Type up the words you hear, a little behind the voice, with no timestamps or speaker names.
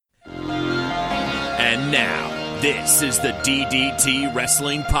And now, this is the DDT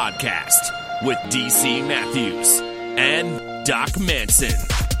Wrestling Podcast with DC Matthews and Doc Manson.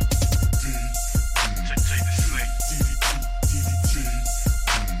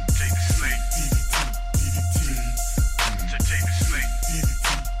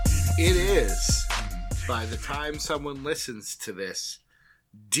 It is, by the time someone listens to this,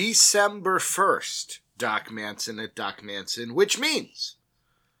 December 1st, Doc Manson at Doc Manson, which means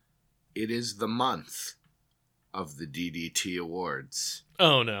it is the month of the DDT Awards.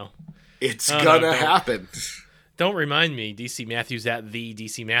 Oh, no. It's gonna happen. Don't remind me, DC Matthews at the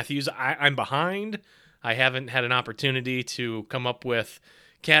DC Matthews. I'm behind. I haven't had an opportunity to come up with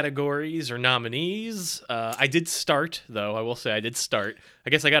categories or nominees. I did start, though. I will say I did start. I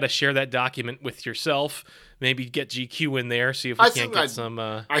guess I got to share that document with yourself. Maybe get GQ in there, see if we can't get some...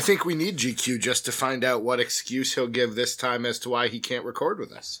 I think we need GQ just to find out what excuse he'll give this time as to why he can't record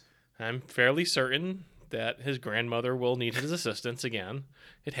with us. I'm fairly certain that his grandmother will need his assistance again.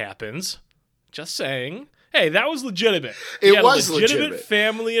 It happens. Just saying. Hey, that was legitimate. It was legitimate.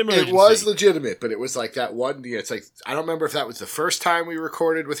 Family emergency. It was legitimate, but it was like that one. It's like, I don't remember if that was the first time we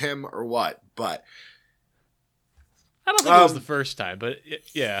recorded with him or what, but I don't think it was the first time, but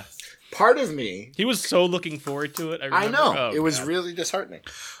yeah. Part of me, he was so looking forward to it. I know. It was really disheartening.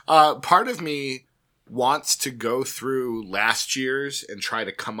 Part of me wants to go through last year's and try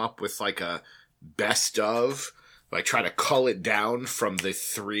to come up with like a best of. Like, try to cull it down from the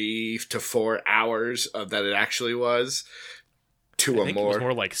 3 to 4 hours that it actually was to I think it was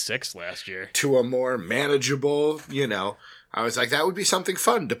more like 6 last year. To a more manageable, I was like, that would be something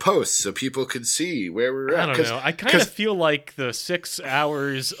fun to post so people could see where we're at. I don't know. I kind of feel like the 6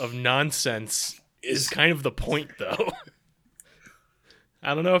 hours of nonsense is kind of the point, though.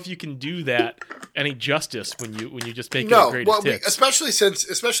 I don't know if you can do that any justice when you just make it a greatest hits. especially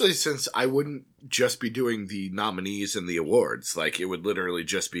since I wouldn't just be doing the nominees and the awards. Like, it would literally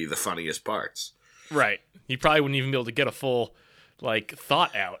just be the funniest parts. Right. You probably wouldn't even be able to get a full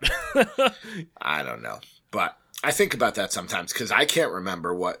thought out. I don't know, but I think about that sometimes because I can't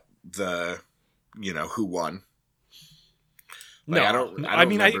remember what who won. Like, no, I don't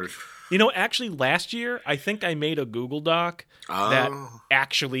remember. Actually, last year, I think I made a Google Doc that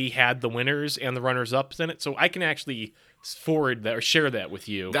actually had the winners and the runners-ups in it, so I can actually forward that or share that with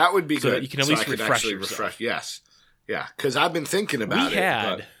you. That would be good. That you can at least refresh yourself. Yes. Yeah, because I've been thinking about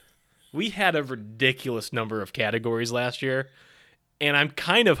it. We had a ridiculous number of categories last year, and I'm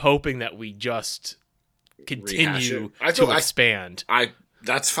kind of hoping that we just continue to expand.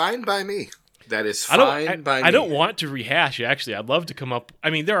 That's fine by me. That is fine by me. I don't want to rehash it, actually. I'd love to come up... I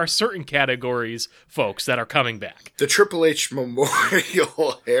mean, there are certain categories, folks, that are coming back. The Triple H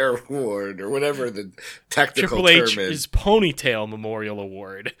Memorial Hair Award, or whatever the technical term is. Triple H's Ponytail Memorial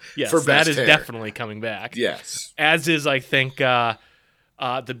Award. Yes, that is definitely coming back. Yes. As is, I think, the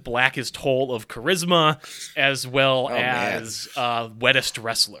Blackest Hole of Charisma, as well as Wettest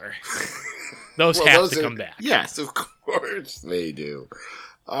Wrestler. Those have to come back. Yes, of course they do.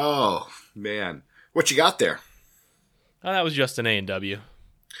 Oh, man. What you got there? That was just an A&W.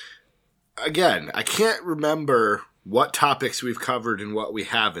 Again, I can't remember what topics we've covered and what we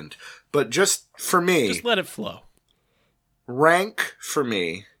haven't. But just for me... Just let it flow. Rank for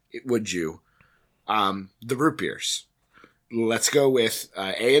me, would you, the root beers. Let's go with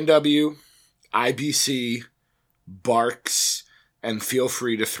A&W, IBC, Barks, and feel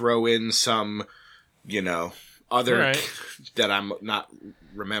free to throw in some, other that I'm not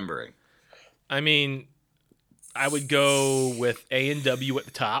remembering. I mean, I would go with A&W at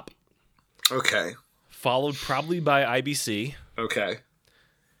the top. Okay. Followed probably by IBC. Okay.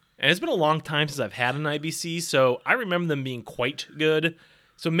 And it's been a long time since I've had an IBC, so I remember them being quite good.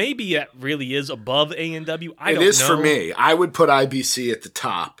 So maybe it really is above A&W. I don't know. It is for me. I would put IBC at the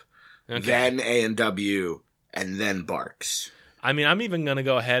top, then A&W, and then Barks. I mean, I'm even going to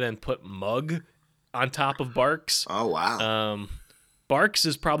go ahead and put Mug on top of Barks. Oh, wow. Barks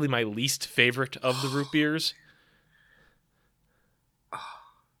is probably my least favorite of the root beers.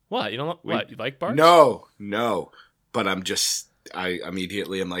 What? You don't what? You like Barks? No. But I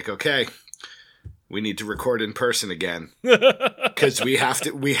immediately am like, okay, we need to record in person again. Because we're going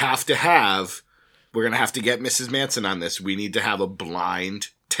to have to get Mrs. Manson on this. We need to have a blind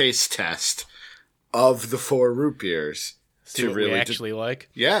taste test of the 4 root beers. See what we actually like?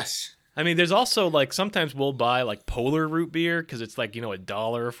 Yes. I mean, there's also, sometimes we'll buy, Polar root beer, because it's,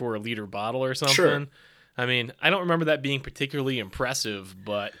 $1 for a liter bottle or something. Sure. I mean, I don't remember that being particularly impressive,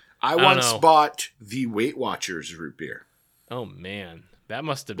 but I once bought the Weight Watchers root beer. Oh, man. That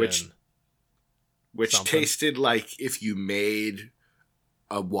must have been Which tasted like if you made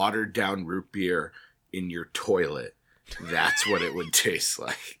a watered-down root beer in your toilet. That's what it would taste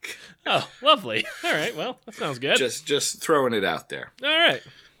like. Oh, lovely. All right, well, that sounds good. Just throwing it out there. All right.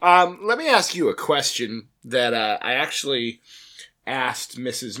 Let me ask you a question that I actually asked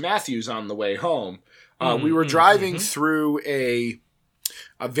Mrs. Matthews on the way home. We were driving through a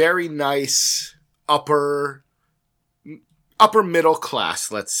very nice upper middle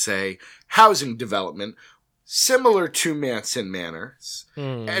class, let's say, housing development, similar to Manson Manors.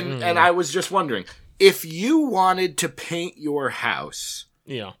 And I was just wondering, if you wanted to paint your house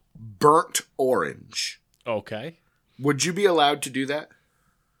burnt orange, okay, would you be allowed to do that?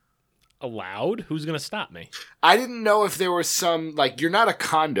 Allowed? Who's going to stop me? I didn't know if there was some, like, you're not a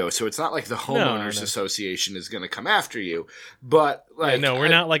condo, so it's not like the homeowners No. association is going to come after you. But, like... no, we're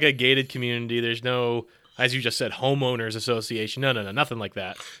not like a gated community. There's no, as you just said, homeowners association. No, nothing like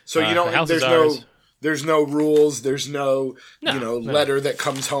that. So you don't, the house is ours. There's no rules, there's no, No. letter that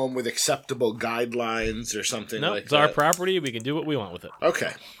comes home with acceptable guidelines or something No, like it's that. our property. We can do what we want with it.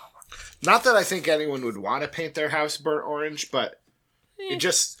 Okay. Not that I think anyone would want to paint their house burnt orange, but it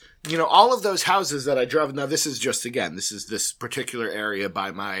just, all of those houses that I drove, now this is just, again, this is this particular area by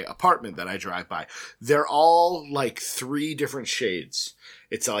my apartment that I drive by. They're all like 3 different shades.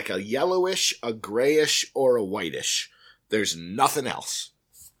 It's like a yellowish, a grayish, or a whitish. There's nothing else.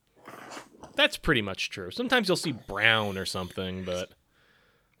 That's pretty much true. Sometimes you'll see brown or something, but...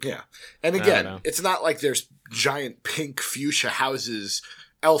 Yeah. And I don't again, know. it's not like there's giant pink fuchsia houses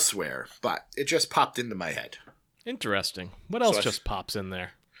elsewhere, but it just popped into my head. Interesting. What else just pops in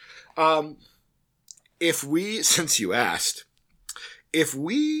there? If we, since you asked, if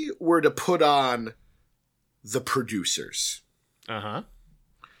we were to put on The Producers, Uh-huh.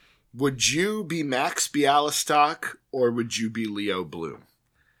 would you be Max Bialystock or would you be Leo Bloom?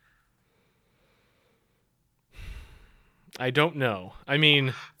 I don't know. I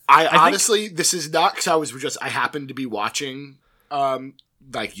mean... I honestly, this is not because I happened to be watching,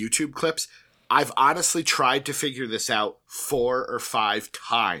 like YouTube clips. I've honestly tried to figure this out 4 or 5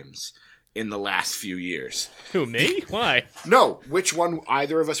 times in the last few years. Who, me? Why? No, which one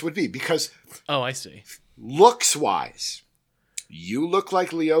either of us would be. Because Oh, I see. looks-wise, you look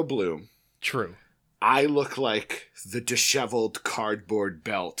like Leo Bloom. True. I look like the disheveled cardboard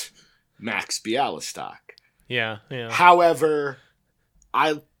belt Max Bialystock. Yeah. However,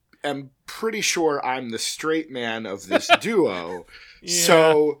 I am pretty sure I'm the straight man of this duo.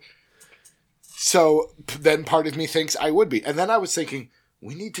 Yeah. So then part of me thinks I would be. And then I was thinking,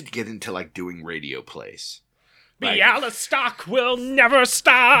 we need to get into like doing radio plays. Like, Bialystock will never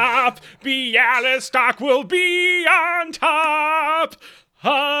stop. Bialystock will be on top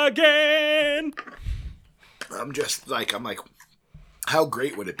again. I'm like, how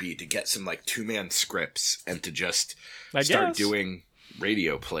great would it be to get some like 2-man scripts and to just start doing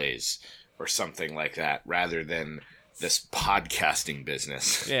radio plays or something like that rather than this podcasting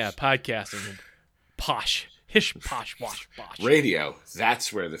business. Yeah, podcasting. Posh. Hish, posh, wash, bosh. Radio,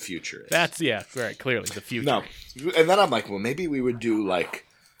 that's where the future is. That's, right, clearly the future. No. And then I'm like, well, maybe we would do like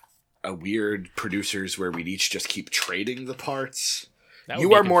a weird Producers where we'd each just keep trading the parts. That would You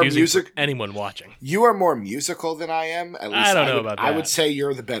be are more confusing music. for anyone watching. You are more musical than I am. At least I don't know about I that. would say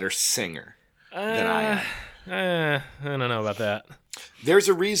you're the better singer than I am. I don't know about that. There's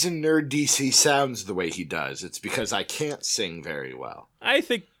a reason Nerd DC sounds the way he does. It's because I can't sing very well. I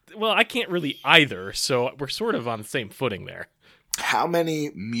think, well, I can't really either, so we're sort of on the same footing there. How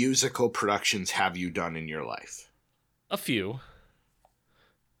many musical productions have you done in your life? A few.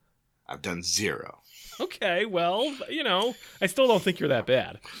 I've done 0. Okay, well, I still don't think you're that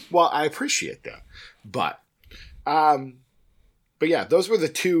bad. Well, I appreciate that. But yeah, those were the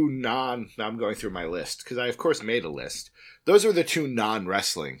 2 now I'm going through my list, because I, of course, made a list. Those were the 2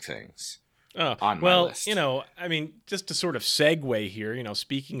 non-wrestling things on my list. I mean, just to sort of segue here,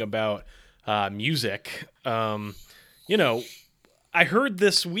 speaking about music, I heard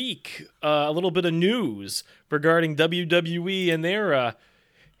this week a little bit of news regarding WWE and their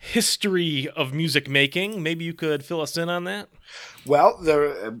history of music making. Maybe you could fill us in on that? Well,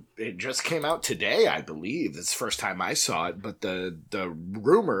 it just came out today, I believe. It's the first time I saw it, but the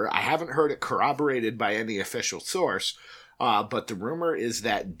rumor, I haven't heard it corroborated by any official source, but the rumor is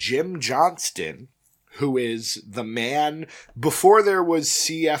that Jim Johnston, who is the man before there was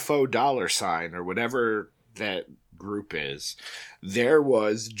CFO $, or whatever that group is, there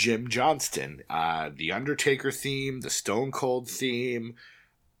was Jim Johnston, the Undertaker theme, the Stone Cold theme.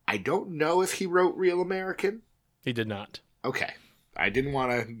 I don't know if he wrote Real American. He did not. Okay. I didn't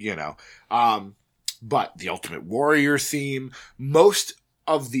want to, but the Ultimate Warrior theme, most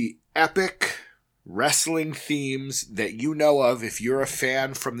of the epic wrestling themes that you know of if you're a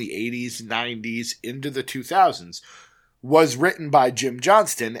fan from the 80s, 90s, into the 2000s was written by Jim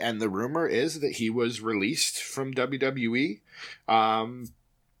Johnston, and the rumor is that he was released from WWE and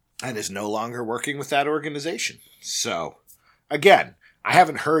is no longer working with that organization. So, again, I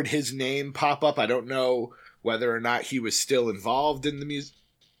haven't heard his name pop up. I don't know whether or not he was still involved in the music.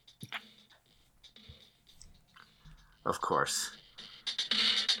 Of course.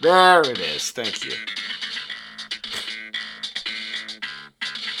 There it is. Thank you.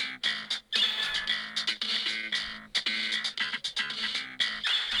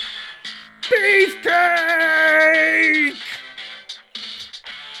 Beefcake!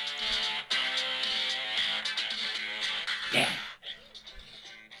 Yeah.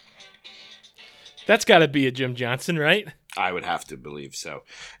 That's got to be a Jim Johnston, right? I would have to believe so.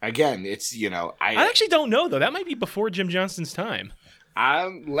 Again, it's, I actually don't know, though. That might be before Jim Johnston's time.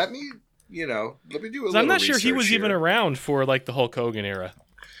 Let me do a little I'm not sure he was here. even around for, like, the Hulk Hogan era.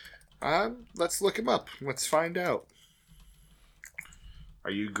 Let's look him up. Let's find out.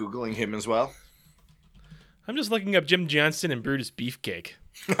 Are you Googling him as well? I'm just looking up Jim Johnston and Brutus Beefcake.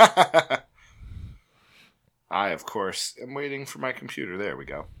 I, of course, am waiting for my computer. There we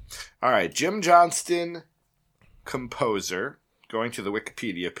go. All right, Jim Johnston, composer. Going to the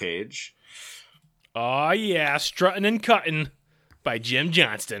Wikipedia page. Oh, yeah, Strutting and Cutting by Jim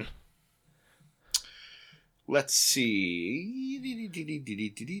Johnston. Let's see.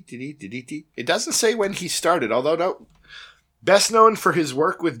 It doesn't say when he started, although no. Best known for his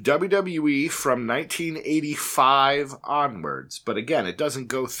work with WWE from 1985 onwards. But again, it doesn't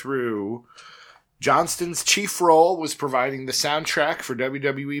go through. Johnston's chief role was providing the soundtrack for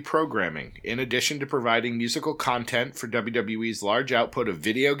WWE programming, in addition to providing musical content for WWE's large output of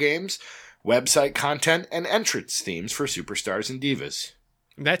video games, website content, and entrance themes for Superstars and Divas.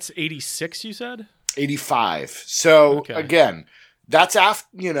 That's 86, you said? 85. So, Okay. Again, that's after,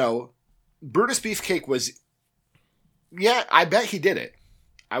 Brutus Beefcake was... Yeah, I bet he did it.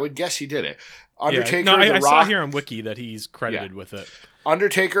 I would guess he did it. Undertaker, yeah. No, The I Rock... saw here on Wiki that he's credited with it.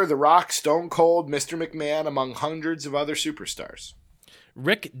 Undertaker, The Rock, Stone Cold, Mr. McMahon, among hundreds of other superstars.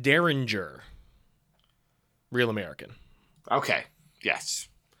 Rick Derringer. Real American. Okay, yes.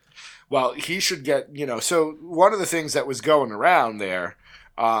 Well, he should get, so one of the things that was going around there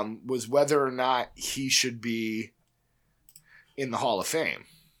was whether or not he should be in the Hall of Fame.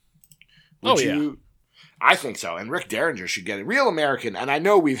 Yeah. I think so, and Rick Derringer should get it. Real American, and I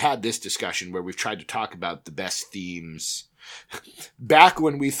know we've had this discussion where we've tried to talk about the best themes. Back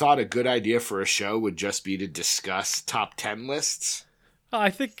when we thought a good idea for a show would just be to discuss top 10 lists.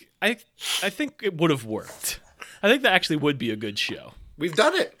 I think it would have worked. I think that actually would be a good show. We've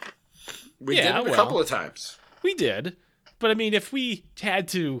done it. We did it a couple of times. We did. But I mean, if we had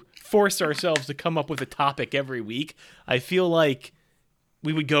to force ourselves to come up with a topic every week, I feel like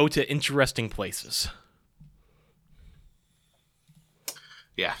we would go to interesting places.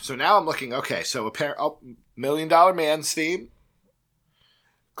 Yeah, so now I'm looking, okay, so $1 Million Man's theme.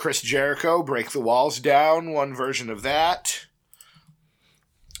 Chris Jericho, Break the Walls Down, one version of that.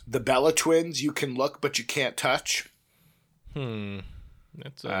 The Bella Twins, You Can Look But You Can't Touch.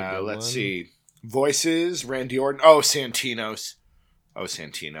 That's a good let's one. see. Voices, Randy Orton. Oh, Santino's. Oh,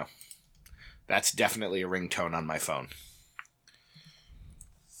 Santino. That's definitely a ringtone on my phone.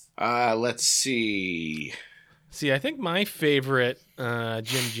 Let's see. See, I think my favorite Jim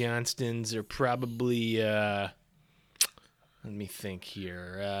Johnstons are probably, let me think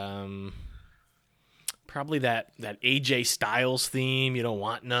here. Probably that AJ Styles theme, You Don't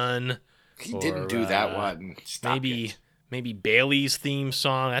Want None. He didn't do that one. Stop it. Maybe Bailey's theme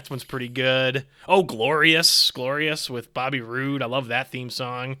song. That one's pretty good. Oh, Glorious with Bobby Roode. I love that theme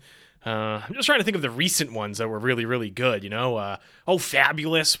song. I'm just trying to think of the recent ones that were really, really good,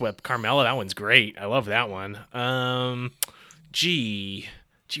 Fabulous with Carmella. That one's great. I love that one. Gee,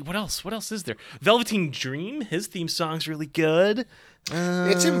 what else? What else is there? Velveteen Dream, his theme song's really good.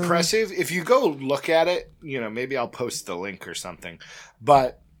 It's impressive. If you go look at it, maybe I'll post the link or something.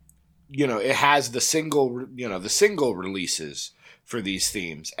 But, it has the single releases for these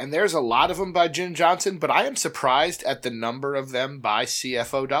themes. And there's a lot of them by Jim Johnston, but I am surprised at the number of them by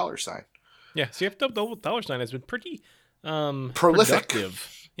CFO $. Yeah, CFO $. has been pretty prolific.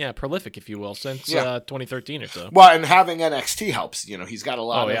 Productive. Yeah, prolific, if you will, since 2013 or so. Well, and having NXT helps. He's got a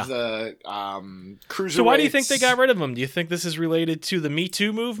lot of the cruiserweights. So why do you think they got rid of him? Do you think this is related to the Me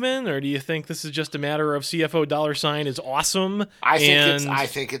Too movement, or do you think this is just a matter of CFO $sign is awesome? I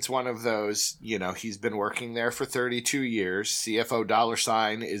think it's one of those. He's been working there for 32 years. CFO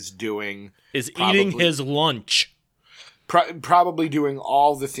 $sign is eating his lunch. Probably doing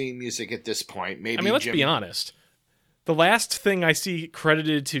all the theme music at this point. Maybe. I mean, let's be honest. The last thing I see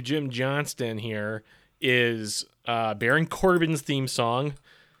credited to Jim Johnston here is Baron Corbin's theme song,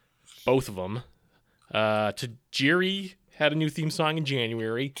 both of them. Tajiri had a new theme song in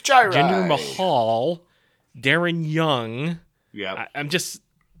January. Jinder Mahal, Darren Young. Yeah, I'm just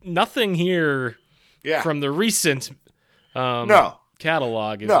nothing here from the recent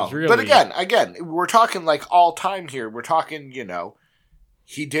catalog. Is really... But again, we're talking like all time here. We're talking,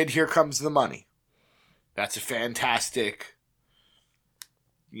 he did Here Comes the Money. That's a fantastic,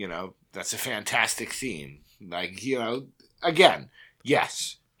 that's a fantastic theme. Like, again,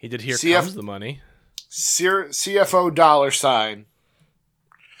 yes. He did Here Comes the Money. CFO $,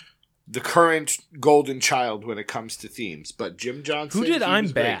 the current golden child when it comes to themes. But Jim Johnston. Who did I'm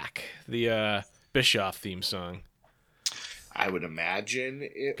Back, the Bischoff theme song? I would imagine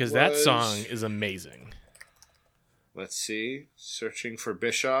it because that song is amazing. Let's see. Searching for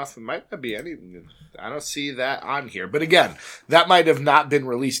Bischoff. It might not be any. I don't see that on here. But again, that might have not been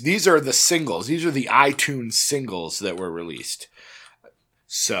released. These are the singles. These are the iTunes singles that were released.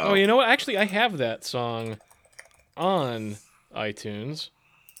 So. Oh, you know what? Actually, I have that song on iTunes.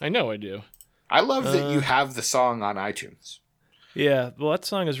 I know I do. I love that you have the song on iTunes. Yeah, well, that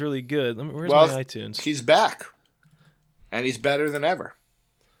song is really good. Where's my iTunes? He's back. And he's better than ever.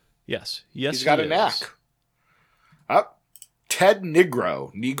 Yes, he's got a knack. Ted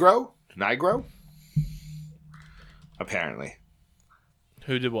Nigro? Apparently.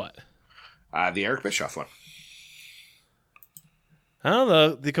 Who did what? The Eric Bischoff one. I don't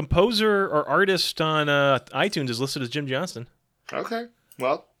know. The composer or artist on iTunes is listed as Jim Johnston. Okay.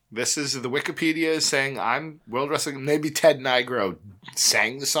 Well, this is the Wikipedia is saying I'm World Wrestling. Maybe Ted Nigro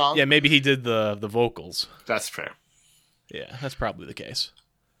sang the song. Yeah, maybe he did the vocals. That's fair. Yeah, that's probably the case.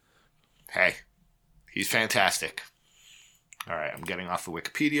 Hey, he's fantastic. All right, I'm getting off of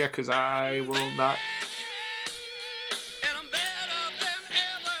Wikipedia because I will not.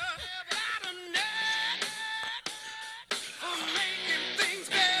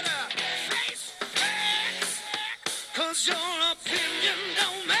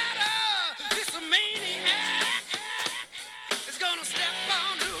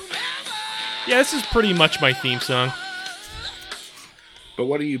 Yeah, this is pretty much my theme song. But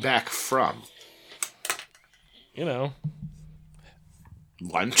what are you back from?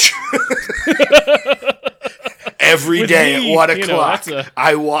 Lunch. Every day at 1 o'clock,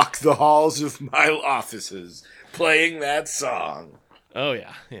 I walk the halls of my offices playing that song. Oh,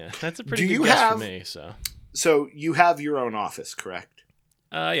 yeah. That's a pretty good guess for me. So you have your own office, correct?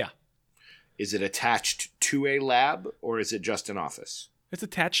 Yeah. Is it attached to a lab, or is it just an office? It's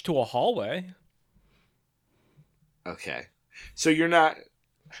attached to a hallway. Okay. So you're not...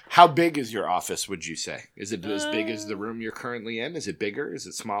 How big is your office, would you say? Is it as big as the room you're currently in? Is it bigger? Is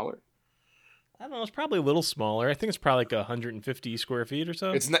it smaller? I don't know. It's probably a little smaller. I think it's probably like 150 square feet or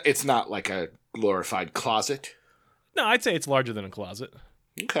so. It's not like a glorified closet? No, I'd say it's larger than a closet.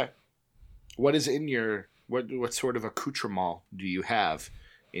 Okay. What is in your... What sort of accoutrement do you have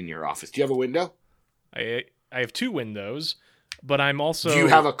in your office? Do you have a window? I have 2 windows, but I'm also... Do you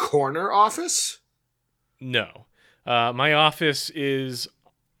have a corner office? No. My office is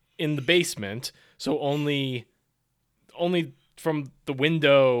in the basement, so only from the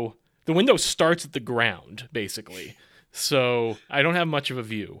window starts at the ground, basically. So I don't have much of a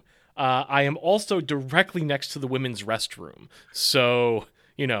view. I am also directly next to the women's restroom. So,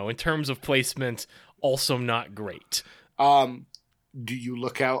 in terms of placement, also not great. Do you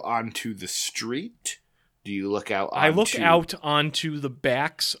look out onto the street? Do you look out onto... I look out onto the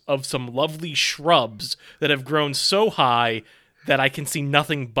backs of some lovely shrubs that have grown so high that I can see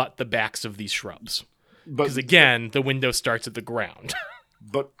nothing but the backs of these shrubs. Because again, the window starts at the ground.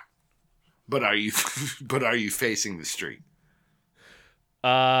 But are you facing the street?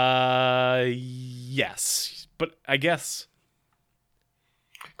 Yes. But I guess...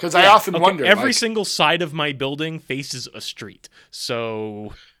 Because I often wonder... Every single side of my building faces a street.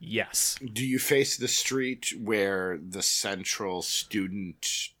 So, yes. Do you face the street where the Central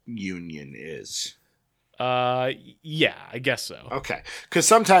Student Union is? Yeah, I guess so. Okay. Because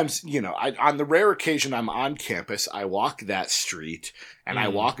sometimes, on the rare occasion I'm on campus, I walk that street, and I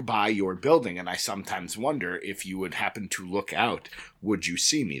walk by your building, and I sometimes wonder if you would happen to look out, would you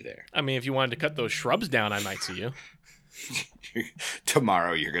see me there? I mean, if you wanted to cut those shrubs down, I might see you.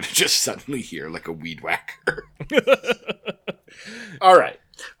 Tomorrow you're going to just suddenly hear like a weed whacker. All right.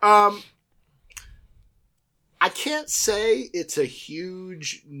 I can't say it's a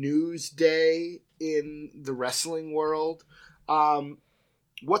huge news day in the wrestling world.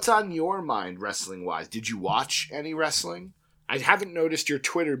 what's on your mind wrestling-wise? Did you watch any wrestling? I haven't noticed your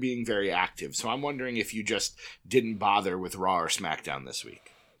Twitter being very active, so I'm wondering if you just didn't bother with Raw or SmackDown this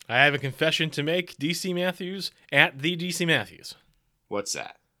week. I have a confession to make, DC Matthews, at the DC Matthews. What's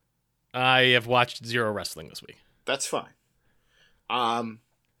that? I have watched zero wrestling this week. That's fine.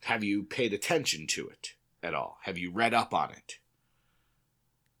 Have you paid attention to it at all? Have you read up on it?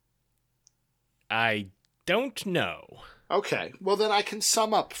 I don't know. Okay, well then I can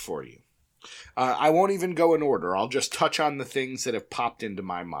sum up for you. I won't even go in order. I'll just touch on the things that have popped into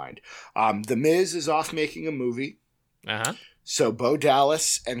my mind. The Miz is off making a movie. Uh-huh. So Bo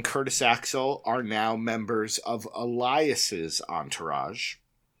Dallas and Curtis Axel are now members of Elias's entourage.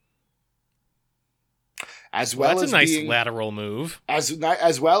 As well that's as a nice being, lateral move.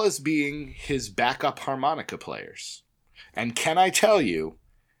 as well as being his backup harmonica players. And can I tell you,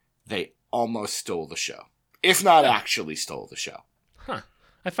 they almost stole the show. If not actually stole the show. Huh.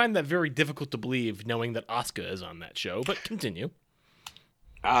 I find that very difficult to believe, knowing that Asuka is on that show, but continue.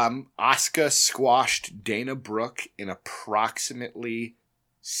 Asuka squashed Dana Brooke in approximately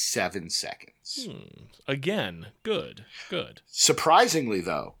 7 seconds. Again, good. Surprisingly,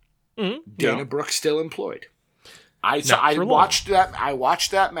 though, Dana Brooke's still employed. I watched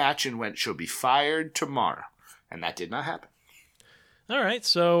that match and went, she'll be fired tomorrow. And that did not happen. All right,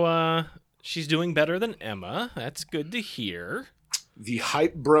 so she's doing better than Emma. That's good to hear. The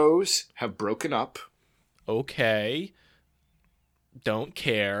Hype Bros have broken up. Okay. Don't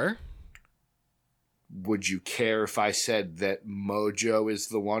care. Would you care if I said that Mojo is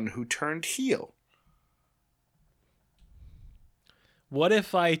the one who turned heel? What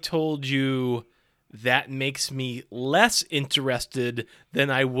if I told you that makes me less interested than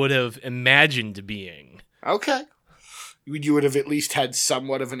I would have imagined being? Okay. You would have at least had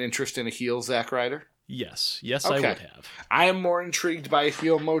somewhat of an interest in a heel Zack Ryder? Yes, okay. I would have. I am more intrigued by a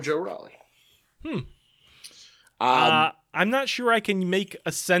heel Mojo Rawley. I'm not sure I can make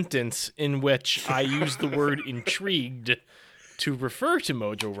a sentence in which I use the word intrigued to refer to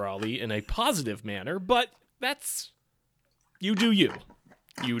Mojo Rawley in a positive manner, but that's... You do you.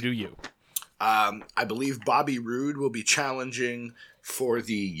 You do you. I believe Bobby Roode will be challenging for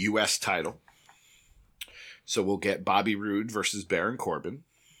the U.S. title. So we'll get Bobby Roode versus Baron Corbin.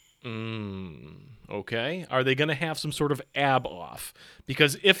 Okay. Are they going to have some sort of ab off?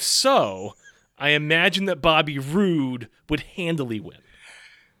 Because if so, I imagine that Bobby Roode would handily win.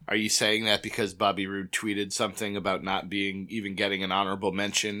 Are you saying that because Bobby Roode tweeted something about not even getting an honorable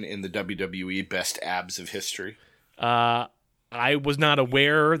mention in the WWE Best Abs of History? I was not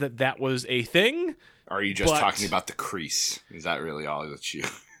aware that was a thing. Or are you just talking about the crease? Is that really all that you...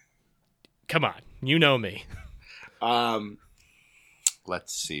 Come on. You know me.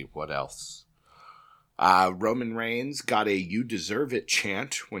 Let's see. What else? Roman Reigns got a "You Deserve It"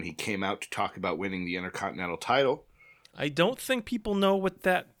 chant when he came out to talk about winning the Intercontinental title. I don't think people know what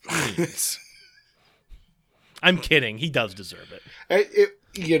that means. I'm kidding. He does deserve it.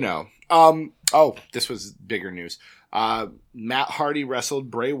 This was bigger news. Matt Hardy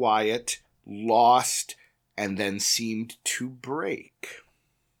wrestled Bray Wyatt, lost, and then seemed to break.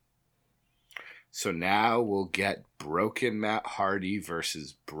 So now we'll get broken Matt Hardy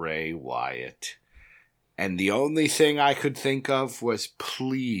versus Bray Wyatt. And the only thing I could think of was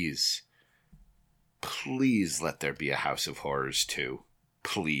please let there be a House of Horrors 2.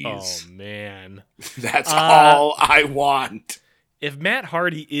 Please. Oh, man. That's all I want. If Matt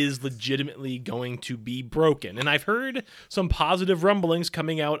Hardy is legitimately going to be broken, and I've heard some positive rumblings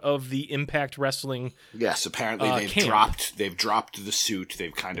coming out of the Impact Wrestling. Yes, apparently they've dropped the suit.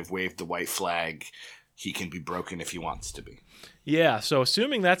 They've kind of waved the white flag. He can be broken if he wants to be. Yeah, so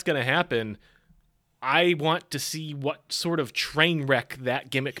assuming that's going to happen, I want to see what sort of train wreck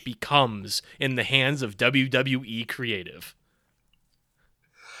that gimmick becomes in the hands of WWE Creative.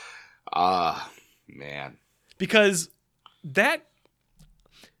 Man. Because that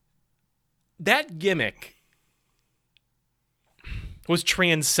gimmick was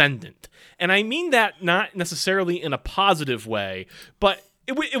transcendent. And I mean that not necessarily in a positive way, but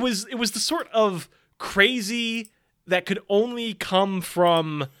it was the sort of crazy that could only come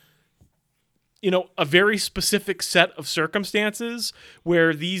from, a very specific set of circumstances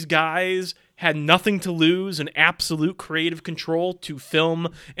where these guys had nothing to lose and absolute creative control to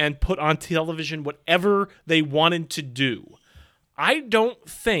film and put on television whatever they wanted to do. I don't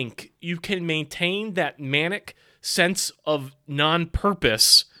think you can maintain that manic sense of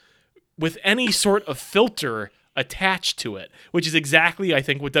non-purpose with any sort of filter attached to it, which is exactly, I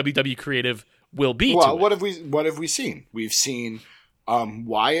think, what WWE Creative will be. Well, what have we seen? We've seen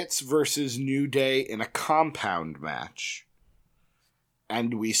Wyatt's versus New Day in a compound match.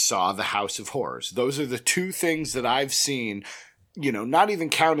 and we saw the House of Horrors. Those are the two things that I've seen, not even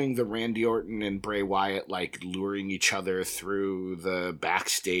counting the Randy Orton and Bray Wyatt, like, luring each other through the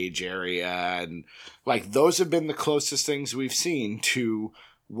backstage area. And, like, those have been the closest things we've seen to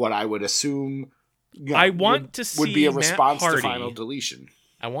what I would assume would be a response to Final Deletion.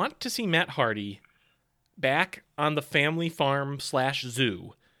 I want to see Matt Hardy back on the family farm /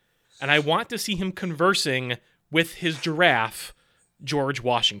 zoo. And I want to see him conversing with his giraffe, George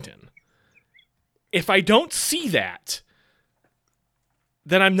Washington. If I don't see that,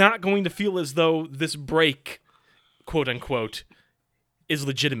 then I'm not going to feel as though this break, quote unquote, is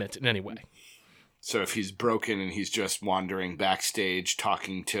legitimate in any way. So if he's broken and he's just wandering backstage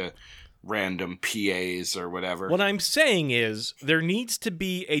talking to random PAs or whatever. What I'm saying is there needs to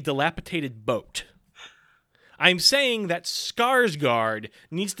be a dilapidated boat. I'm saying that Skarsgård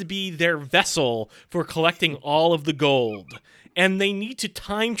needs to be their vessel for collecting all of the gold. And they need to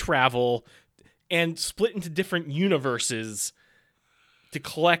time travel and split into different universes to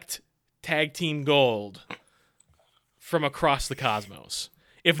collect tag team gold from across the cosmos.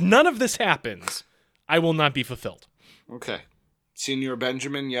 If none of this happens, I will not be fulfilled. Okay. Senior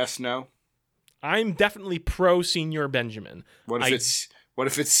Benjamin, yes, no? I'm definitely pro Senior Benjamin. What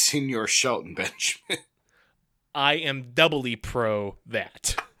if it's Senior Shelton Benjamin? I am doubly pro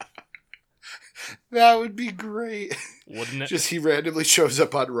that. That would be great. Wouldn't it? Just he randomly shows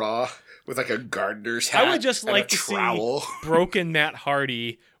up on Raw with like a gardener's hat. I would just like to trowel. See broken Matt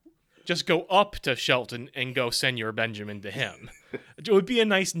Hardy just go up to Shelton and go Senior Benjamin to him. It would be a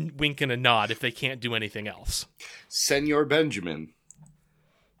nice wink and a nod if they can't do anything else. Senior Benjamin.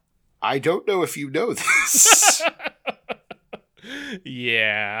 I don't know if you know this.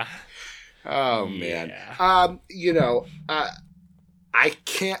 Yeah. Oh, man. I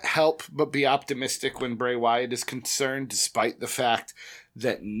can't help but be optimistic when Bray Wyatt is concerned, despite the fact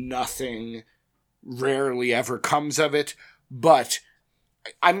that nothing rarely ever comes of it. But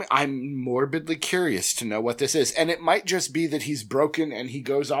I'm morbidly curious to know what this is. And it might just be that he's broken and he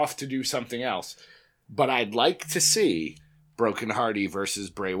goes off to do something else. But I'd like to see Broken Hardy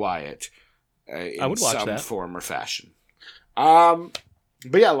versus Bray Wyatt I would watch some that. form or fashion.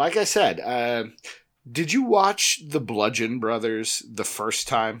 But yeah, like I said, did you watch the Bludgeon Brothers the first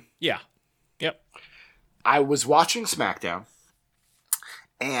time? Yeah. Yep. I was watching SmackDown,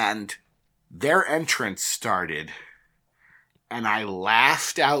 and their entrance started, and I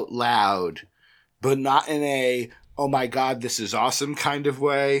laughed out loud, but not in a, oh my god, this is awesome kind of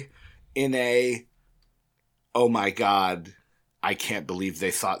way, in a, oh my god, I can't believe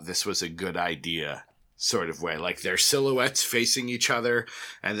they thought this was a good idea sort of way. Like their silhouettes facing each other,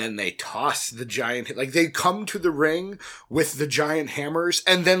 and then they toss the giant, like they come to the ring with the giant hammers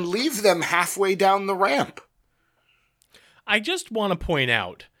and then leave them halfway down the ramp. I just want to point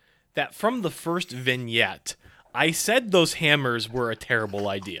out that from the first vignette, I said those hammers were a terrible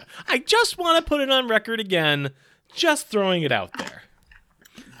idea. I just want to put it on record again, just throwing it out there.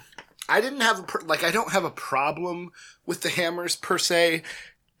 I didn't have I don't have a problem with the hammers per se,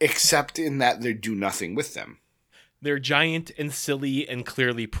 except in that they do nothing with them. They're giant and silly and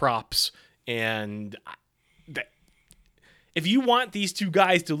clearly props. And if you want these two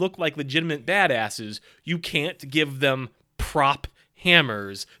guys to look like legitimate badasses, you can't give them prop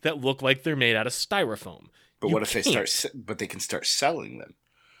hammers that look like they're made out of styrofoam. But what if they can start selling them?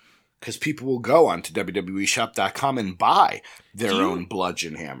 Because people will go onto WWEshop.com and buy their own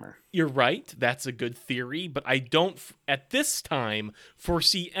bludgeon hammer. You're right. That's a good theory. But I don't, at this time,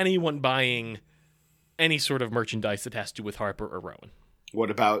 foresee anyone buying any sort of merchandise that has to do with Harper or Rowan.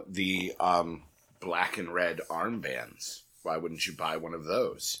 What about the black and red armbands? Why wouldn't you buy one of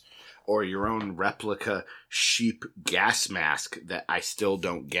those? Or your own replica sheep gas mask that I still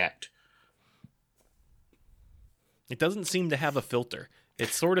don't get. It doesn't seem to have a filter. It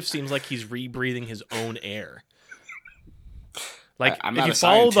sort of seems like he's rebreathing his own air. Like, if you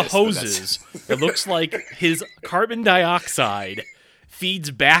follow the hoses, it looks like his carbon dioxide feeds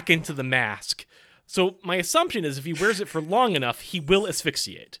back into the mask. So my assumption is if he wears it for long enough, he will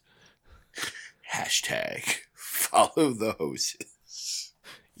asphyxiate. Hashtag follow the hoses.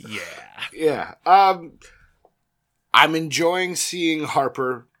 Yeah. Yeah. I'm enjoying seeing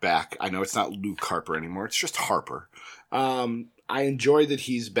Harper back. I know it's not Luke Harper anymore. It's just Harper. I enjoy that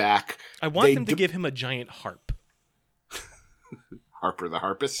he's back. I want them to give him a giant harp. Harper the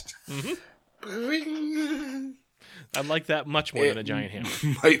harpist? Mm-hmm. I like that much more than a giant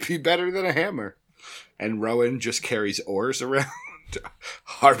hammer. Might be better than a hammer. And Rowan just carries oars around.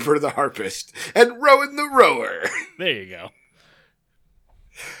 Harper the harpist. And Rowan the rower. There you go.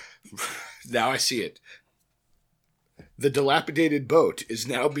 Now I see it. the dilapidated boat is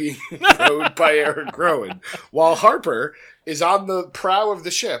now being rowed by Eric Rowan, while Harper is on the prow of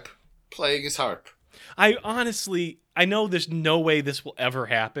the ship playing his harp. I know there's no way this will ever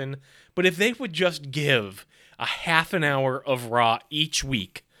happen, but if they would just give a half an hour of Raw each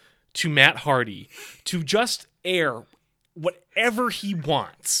week to Matt Hardy to just air whatever he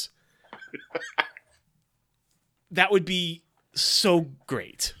wants, that would be so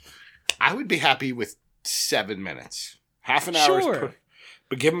great. I would be happy with 7 minutes. Half an hour. Sure.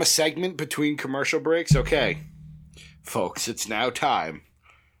 But give him a segment between commercial breaks. Okay, folks, it's now time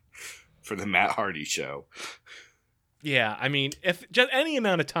for the Matt Hardy Show. Yeah, I mean, if just any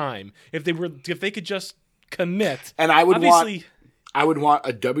amount of time, if they could just commit, and I would obviously, want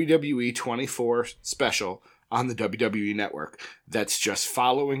a WWE 24 special on the WWE Network that's just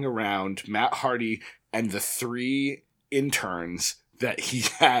following around Matt Hardy and the 3 interns that he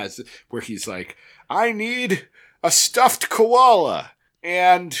has, where he's like, I need a stuffed koala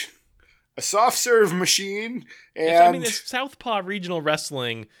and a soft serve machine. And if Southpaw Regional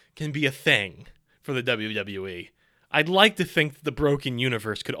Wrestling can be a thing for the WWE, I'd like to think the Broken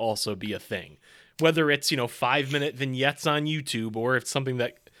Universe could also be a thing. Whether it's, 5-minute vignettes on YouTube or if it's something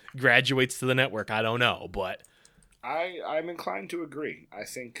that graduates to the network, I don't know. But I'm inclined to agree. I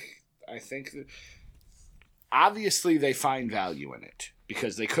think that obviously they find value in it,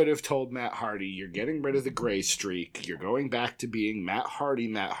 because they could have told Matt Hardy, you're getting rid of the gray streak, you're going back to being Matt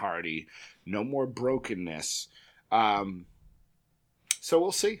Hardy, no more brokenness. So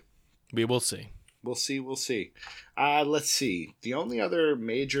we'll see. We will see. We'll see. Let's see. The only other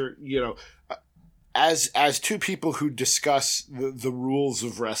major, as two people who discuss the rules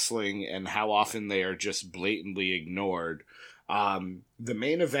of wrestling and how often they are just blatantly ignored, the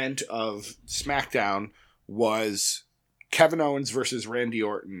main event of SmackDown was Kevin Owens versus Randy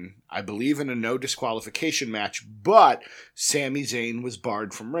Orton, I believe in a no disqualification match, but Sami Zayn was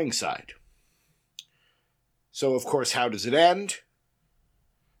barred from ringside. So, of course, how does it end?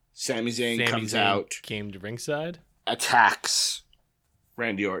 Sami Zayn comes out, came to ringside, attacks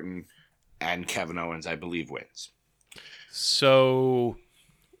Randy Orton, and Kevin Owens, I believe, wins. So,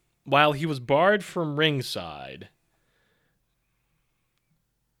 while he was barred from ringside,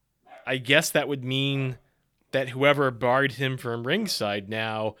 I guess that would mean that whoever barred him from ringside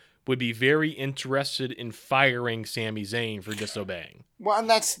now would be very interested in firing Sami Zayn for disobeying. Well, and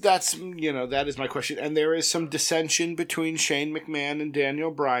that is my question. And there is some dissension between Shane McMahon and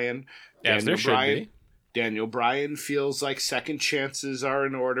Daniel Bryan. As there should be. Daniel Bryan feels like second chances are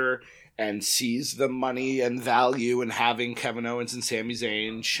in order and sees the money and value in having Kevin Owens and Sami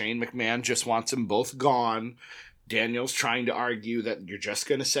Zayn. Shane McMahon just wants them both gone. Daniel's trying to argue that you're just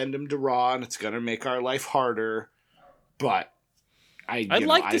going to send him to Raw and it's going to make our life harder. But I'd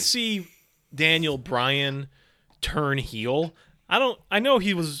like to see Daniel Bryan turn heel. I know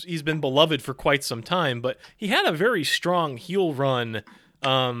he's been beloved for quite some time, but he had a very strong heel run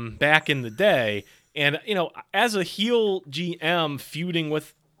back in the day. And, as a heel GM feuding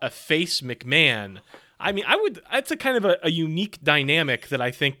with a face McMahon, I mean, it's a kind of a unique dynamic that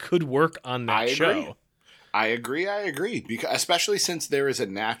I think could work on that show. I agree. Because especially since there is a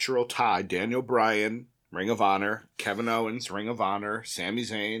natural tie. Daniel Bryan, Ring of Honor. Kevin Owens, Ring of Honor. Sami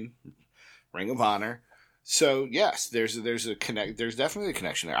Zayn, Ring of Honor. So yes, there's definitely a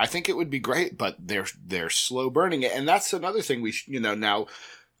connection there. I think it would be great, but they're slow burning it, and that's another thing now.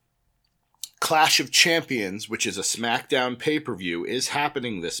 Clash of Champions, which is a SmackDown pay-per-view, is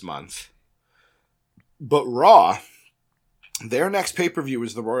happening this month, but Raw, their next pay-per-view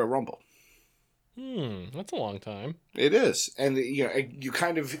is the Royal Rumble. That's a long time. It is, and you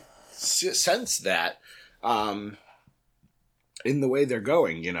kind of sense that in the way they're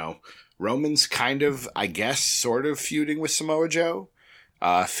going. Roman's kind of, I guess, sort of feuding with Samoa Joe.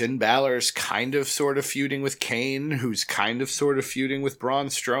 Finn Balor's kind of sort of feuding with Kane, who's kind of sort of feuding with Braun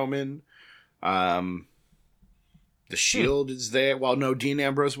Strowman. The Shield is there. Well, no, Dean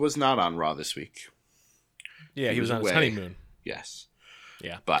Ambrose was not on Raw this week. Yeah, he was on his honeymoon. Yes.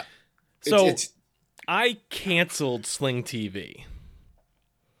 Yeah. But I canceled Sling TV.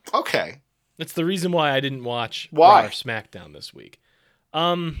 Okay. That's the reason why I didn't watch Raw or SmackDown this week.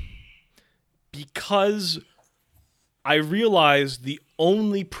 Because I realized the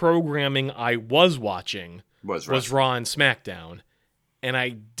only programming I was watching was Raw and SmackDown, and I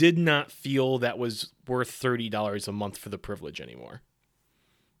did not feel that was worth $30 a month for the privilege anymore.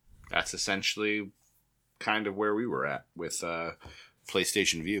 That's essentially kind of where we were at with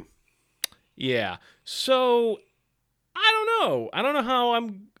PlayStation Vue. Yeah. So, I don't know. I don't know how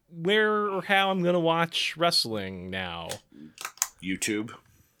I'm going to watch wrestling now. YouTube,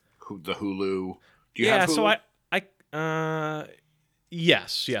 the Hulu. Do you have Hulu? So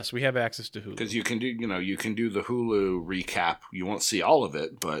Yes, we have access to Hulu. Because you can do the Hulu recap. You won't see all of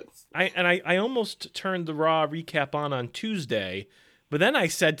it, but I almost turned the Raw recap on Tuesday, but then I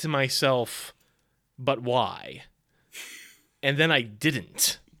said to myself, but why? And then I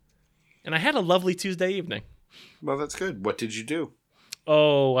didn't. And I had a lovely Tuesday evening. Well, that's good. What did you do?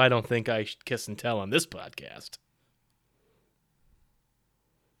 Oh, I don't think I should kiss and tell on this podcast.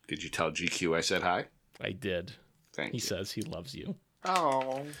 Did you tell GQ I said hi? I did. Thank you. He says he loves you.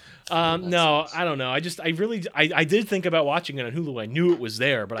 Oh. No, nice. I don't know. I did think about watching it on Hulu. I knew it was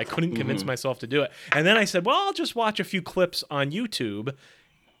there, but I couldn't convince myself to do it. And then I said, well, I'll just watch a few clips on YouTube.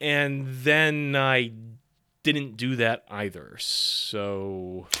 And then I didn't do that either.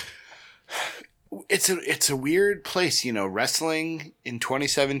 So it's a weird place, wrestling in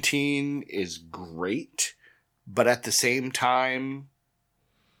 2017 is great, but at the same time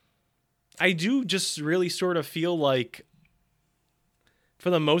I do just really sort of feel like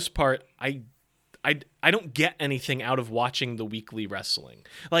for the most part I don't get anything out of watching the weekly wrestling.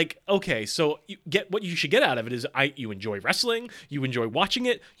 Like, okay, so what you should get out of it is you enjoy wrestling, you enjoy watching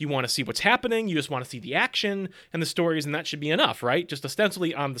it, you want to see what's happening, you just want to see the action and the stories, and that should be enough, right? Just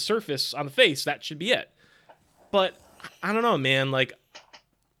ostensibly on the surface, on the face, that should be it. But I don't know, man, like,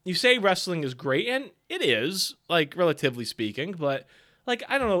 you say wrestling is great, and it is, like, relatively speaking, but, like,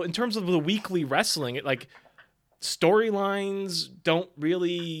 I don't know, in terms of the weekly wrestling, storylines don't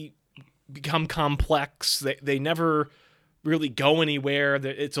really become complex. They never really go anywhere.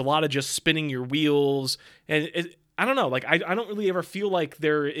 It's a lot of just spinning your wheels. And I don't know. Like, I don't really ever feel like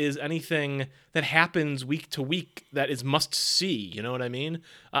there is anything that happens week to week that is must see. You know what I mean?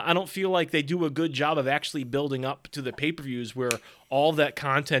 I don't feel like they do a good job of actually building up to the pay-per-views where all that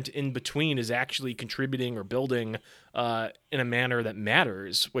content in between is actually contributing or building in a manner that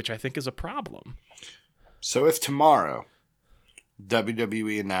matters, which I think is a problem. So if tomorrow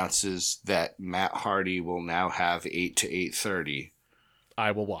WWE announces that Matt Hardy will now have 8 to 8:30,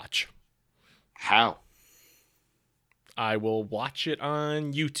 I will watch. How? I will watch it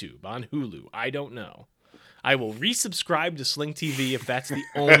on YouTube, on Hulu. I don't know. I will resubscribe to Sling TV if that's the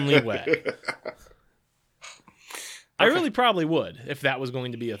only way. I really probably would if that was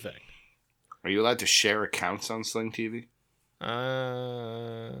going to be a thing. Are you allowed to share accounts on Sling TV?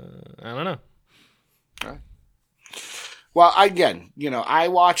 I don't know. All right. Well, again, I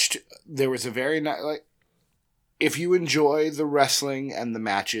watched, there was a very nice, if you enjoy the wrestling and the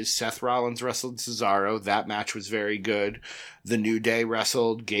matches, Seth Rollins wrestled Cesaro. That match was very good. The New Day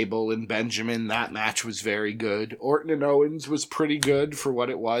wrestled Gable and Benjamin. That match was very good. Orton and Owens was pretty good for what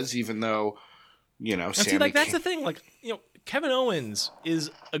it was, even though, Sammy that's the thing. Kevin Owens is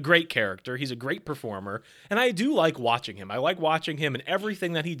a great character. He's a great performer, and I do like watching him. I like watching him and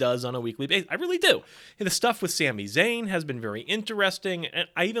everything that he does on a weekly basis. I really do. And the stuff with Sami Zayn has been very interesting, and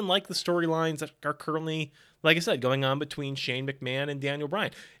I even like the storylines that are currently, like I said, going on between Shane McMahon and Daniel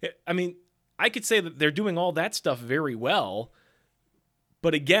Bryan. I mean, I could say that they're doing all that stuff very well,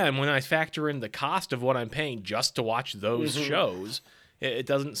 but again, when I factor in the cost of what I'm paying just to watch those shows, it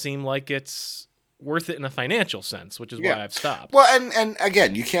doesn't seem like it's worth it in a financial sense, which is why I've stopped. Well, and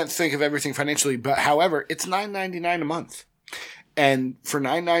again, you can't think of everything financially, but however, it's $9.99 a month. And for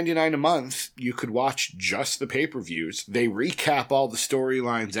 $9.99 a month, you could watch just the pay-per-views. They recap all the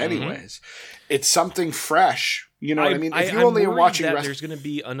storylines anyways. It's something fresh. You know what I mean? If you only are watching there's going to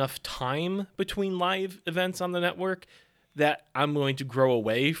be enough time between live events on the network that I'm going to grow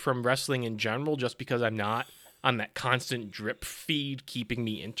away from wrestling in general just because I'm not on that constant drip feed keeping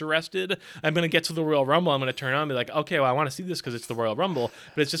me interested. I'm going to get to the Royal Rumble. I'm going to turn on and be like, okay, well, I want to see this because it's the Royal Rumble,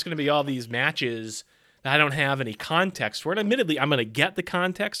 but it's just going to be all these matches that I don't have any context for. And admittedly, I'm going to get the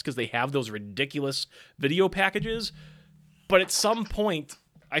context because they have those ridiculous video packages, but at some point,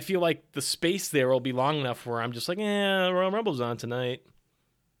 I feel like the space there will be long enough where I'm just like, Royal Rumble's on tonight.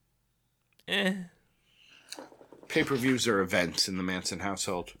 Pay-per-views are events in the Manson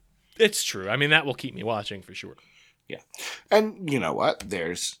household. It's true. I mean, that will keep me watching for sure. Yeah. And you know what?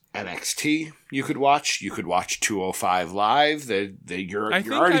 There's NXT you could watch. You could watch 205 Live. You're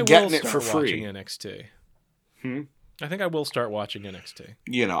already getting it for free. I think I will start watching NXT. I think I will start watching NXT.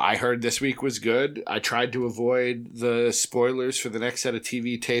 I heard this week was good. I tried to avoid the spoilers for the next set of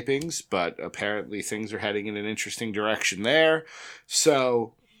TV tapings, but apparently things are heading in an interesting direction there.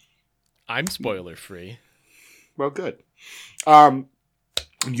 So I'm spoiler free. Well, good.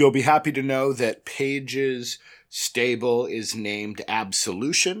 You'll be happy to know that Paige's stable is named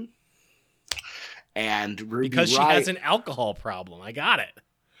Absolution. And Ruby because she Riott, has an alcohol problem. I got it.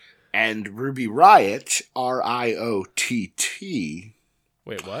 And Ruby Riott, Riott.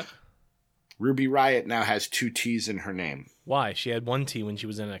 Wait, what? Ruby Riott now has 2 T's in her name. Why? She had 1 T when she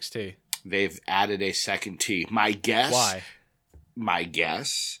was in NXT. They've added a second T. My guess. Why? My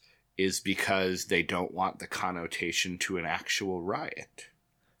guess is because they don't want the connotation to an actual riot.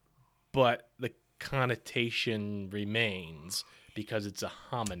 But the connotation remains because it's a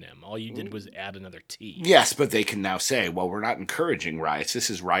homonym. All you did was add another T. Yes, but they can now say, well, we're not encouraging riots. This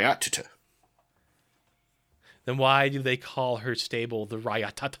is Riotata. Then why do they call her stable the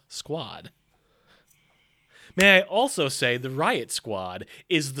Riot Squad? May I also say the Riot Squad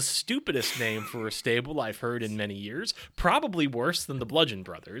is the stupidest name for a stable I've heard in many years, probably worse than the Bludgeon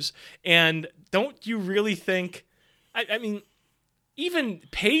Brothers. And don't you really think... I mean, even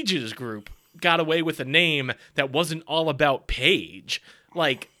Paige's group got away with a name that wasn't all about Paige.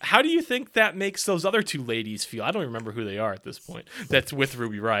 Like, how do you think that makes those other 2 ladies feel? I don't remember who they are at this point. That's with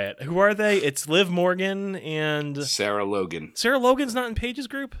Ruby Riott. Who are they? It's Liv Morgan and... Sarah Logan. Sarah Logan's not in Paige's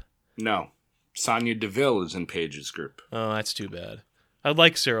group? No. Sonya Deville is in Paige's group. Oh, that's too bad. I'd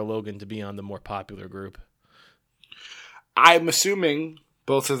like Sarah Logan to be on the more popular group. I'm assuming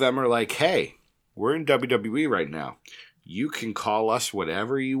both of them are like, hey, we're in WWE right now. You can call us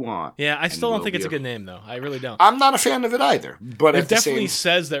whatever you want. Yeah, I still don't think it's a good name, though. I really don't. I'm not a fan of it either. But it definitely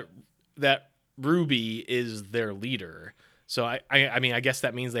says that Ruby is their leader. So I mean, I guess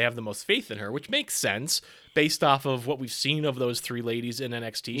that means they have the most faith in her, which makes sense based off of what we've seen of those 3 ladies in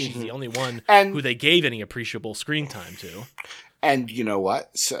NXT. She's the only one who they gave any appreciable screen time to. And you know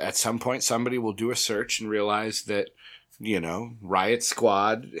what? So at some point, somebody will do a search and realize that, Riot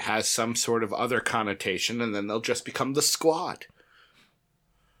Squad has some sort of other connotation, and then they'll just become the Squad.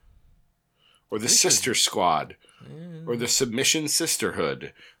 Or the Sister Squad. Or the Submission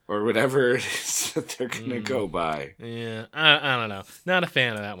Sisterhood. Or whatever it is that they're going to go by. Yeah, I don't know. Not a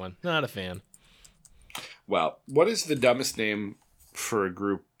fan of that one. Not a fan. Well, what is the dumbest name for a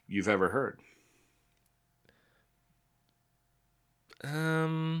group you've ever heard?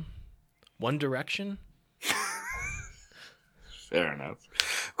 One Direction? Fair enough.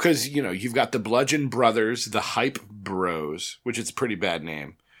 Because, you've got the Bludgeon Brothers, the Hype Bros, which is a pretty bad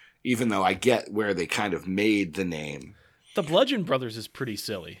name. Even though I get where they kind of made the name. The Bludgeon Brothers is pretty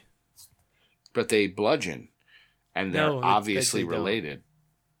silly. But they bludgeon. And they're obviously related.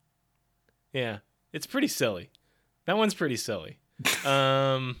 Yeah. It's pretty silly. That one's pretty silly.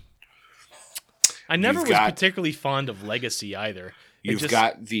 I never was particularly fond of Legacy either. You've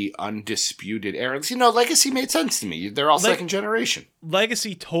got the Undisputed Era. Legacy made sense to me. They're all second generation.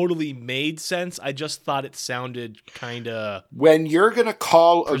 Legacy totally made sense. I just thought it sounded kind of when you're going to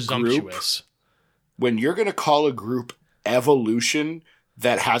call presumptuous. A group, when you're going to call a group Evolution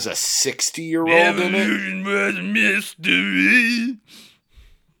that has a 60-year-old in it. Evolution was a mystery.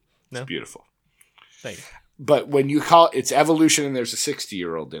 It's beautiful. Thank you. But when you call it's Evolution and there's a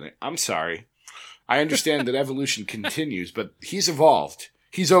 60-year-old in it, I'm sorry. I understand that Evolution continues, but he's evolved.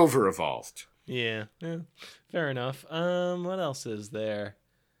 He's over-evolved. Yeah, fair enough. What else is there?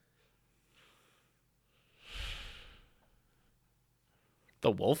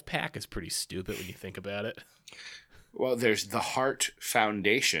 The Wolfpack is pretty stupid when you think about it. Well, there's the Hart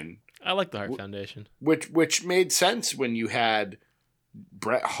Foundation. I like the Hart Foundation. Which made sense when you had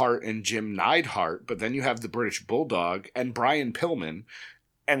Bret Hart and Jim Neidhart, but then you have the British Bulldog and Brian Pillman,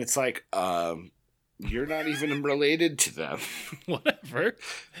 and it's like, you're not even related to them. Whatever.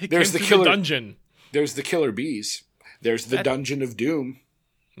 There's the Killer Dungeon. There's the Killer Bees. There's the Dungeon of Doom.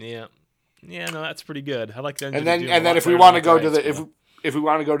 Yeah. Yeah, no, that's pretty good. I like Dungeon of Doom. And then if we want to go to the if we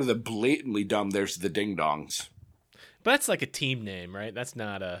want to go to the blatantly dumb, there's the Ding Dongs. But that's like a team name, right? That's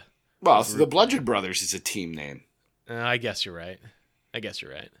not a... Well, so the Bludgeon Brothers is a team name. I guess you're right.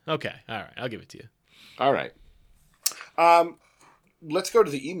 Okay, all right. I'll give it to you. All right. Let's go to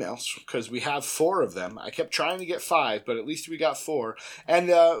the emails, because we have 4 of them. I kept trying to get 5, but at least we got 4.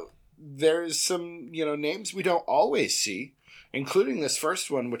 And there's some, names we don't always see, including this first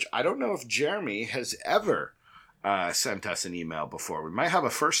one, which I don't know if Jeremy has ever sent us an email before. We might have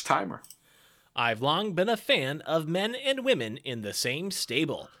a first-timer. I've long been a fan of men and women in the same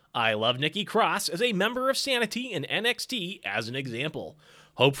stable. I love Nikki Cross as a member of Sanity and NXT as an example.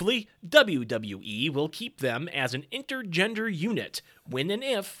 Hopefully, WWE will keep them as an intergender unit when and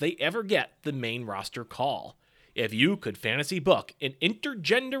if they ever get the main roster call. If you could fantasy book an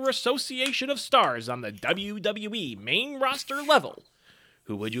intergender association of stars on the WWE main roster level,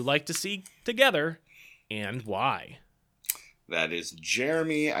 who would you like to see together and why? That is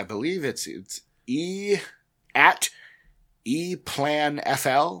Jeremy. I believe it's at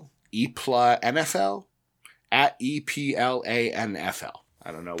EPlanFL, EPLANFL, at EPLANFL.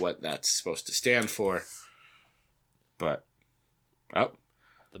 I don't know what that's supposed to stand for, but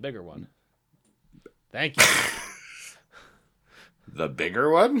the bigger one. Thank you. The bigger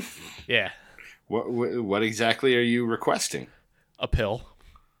one? Yeah, What exactly are you requesting? a pill.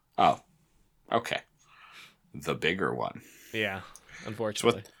 Oh, okay. The bigger one. Yeah,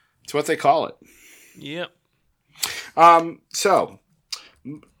 unfortunately. It's what they call it. Yep. So,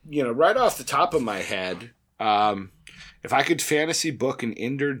 right off the top of my head, if I could fantasy book an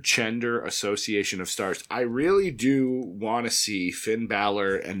intergender association of stars, I really do want to see Finn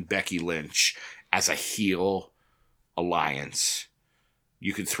Balor and Becky Lynch as a heel alliance.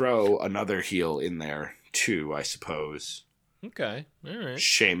 You could throw another heel in there too, I suppose. Okay. All right.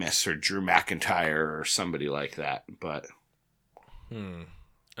 Sheamus or Drew McIntyre or somebody like that, but it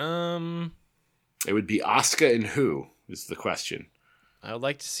would be Asuka and who is the question. I would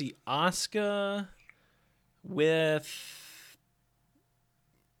like to see Asuka with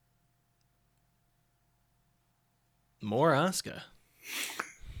more Asuka.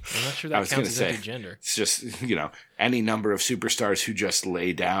 I'm not sure that counts as intergender. It's just, any number of superstars who just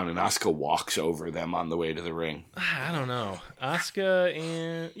lay down and Asuka walks over them on the way to the ring. I don't know.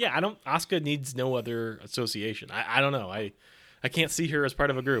 Asuka Asuka needs no other association. I don't know. I can't see her as part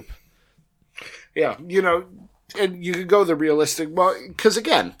of a group. Yeah, and you could go the realistic, well, because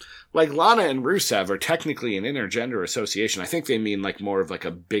again, like Lana and Rusev are technically an intergender association. I think they mean like more of like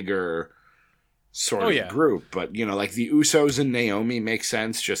a bigger sort of group, but like the Usos and Naomi make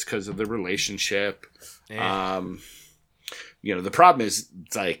sense just because of the relationship. The problem is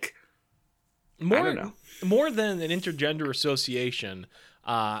it's like I don't know. More than an intergender association,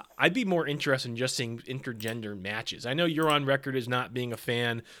 I'd be more interested in just seeing intergender matches. I know you're on record as not being a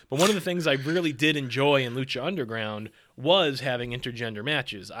fan, but one of the things I really did enjoy in Lucha Underground was having intergender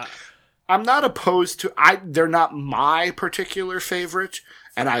matches. I'm not opposed to. They're not my particular favorite,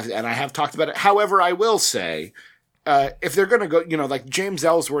 and I have talked about it. However, I will say, if they're going to go, like James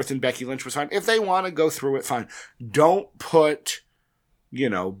Ellsworth and Becky Lynch was fine. If they want to go through it, fine. Don't put,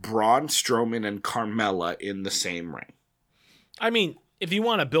 Braun Strowman and Carmella in the same ring. I mean, if you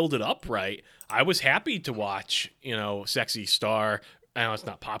want to build it up right, I was happy to watch, Sexy Star. I know it's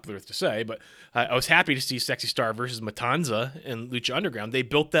not popular to say, but I was happy to see Sexy Star versus Matanza in Lucha Underground. They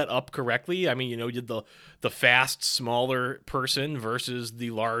built that up correctly. I mean, you did the fast, smaller person versus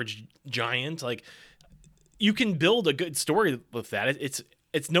the large giant. Like, you can build a good story with that.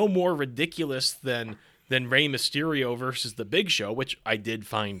 It's no more ridiculous than Rey Mysterio versus the Big Show, which I did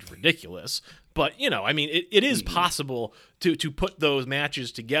find ridiculous. But, I mean, it is possible to put those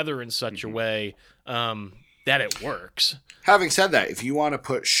matches together in such a way that it works. Having said that, if you want to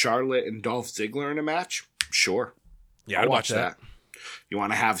put Charlotte and Dolph Ziggler in a match, sure. Yeah, I'll watch that. You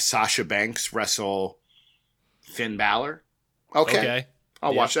want to have Sasha Banks wrestle Finn Balor? Okay.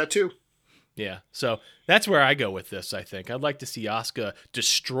 I'll watch that too. Yeah, so that's where I go with this, I think. I'd like to see Asuka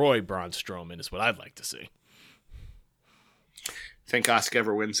destroy Braun Strowman is what I'd like to see. Think Asuka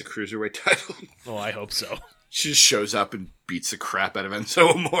ever wins the Cruiserweight title? Oh, I hope so. She just shows up and beats the crap out of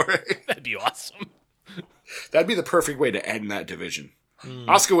Enzo Amore. That'd be awesome. That'd be the perfect way to end that division.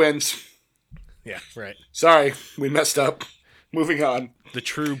 Asuka wins. Yeah, right. Sorry, we messed up. Moving on. The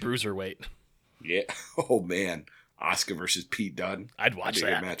true bruiserweight. Yeah. Oh, man. Asuka versus Pete Dunne. I'd watch that.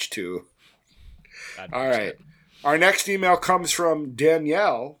 That'd be a match, too. All right. Our next email comes from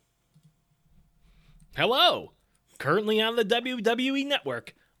Danielle. Hello. Currently on the WWE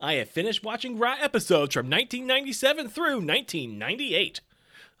Network, I have finished watching Raw episodes from 1997 through 1998.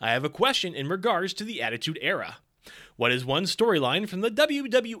 I have a question in regards to the Attitude Era. What is one storyline from the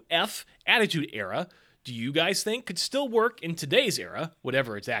WWF Attitude Era do you guys think could still work in today's era,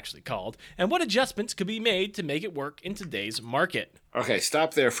 whatever it's actually called, and what adjustments could be made to make it work in today's market? Okay,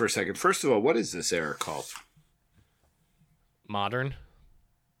 stop there for a second. First of all, what is this era called? Modern.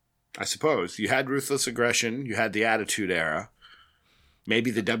 I suppose. You had Ruthless Aggression, you had the Attitude Era,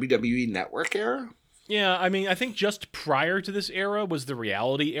 maybe the WWE Network era? Yeah, I mean, I think just prior to this era was the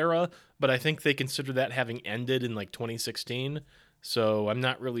Reality Era, but I think they consider that having ended in like 2016, so I'm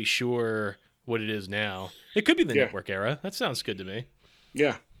not really sure what it is now. It could be the Network Era. That sounds good to me.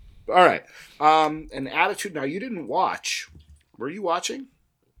 Yeah. All right. An Attitude. Now, you didn't watch. Were you watching?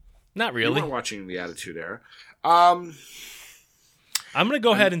 Not really. You weren't watching the Attitude Era. I'm going to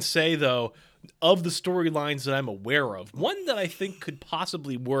go ahead and say, though, of the storylines that I'm aware of, one that I think could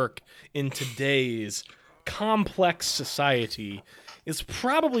possibly work in today's complex society is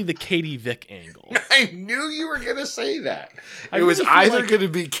probably the Katie Vick angle. I knew you were going to say that. It was either going to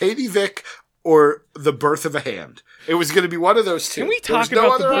be Katie Vick or the birth of a hand. It was going to be one of those two. Can we talk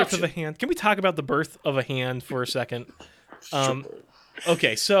about the birth of a hand? Can we talk about the birth of a hand for a second? Sure.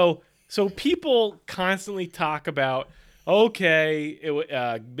 Okay, so people constantly talk about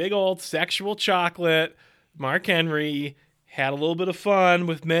okay, big old sexual chocolate. Mark Henry had a little bit of fun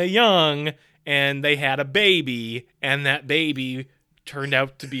with Mae Young, and they had a baby, and that baby turned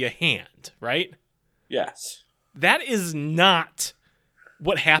out to be a hand, right? Yes. That is not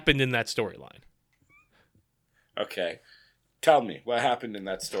what happened in that storyline. Okay. Tell me, what happened in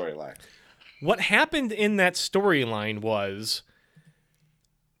that storyline? What happened in that storyline was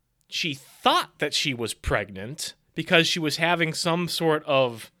she thought that she was pregnant because she was having some sort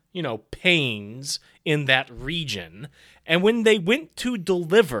of, pains in that region. And when they went to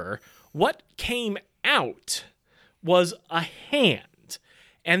deliver, what came out was a hand.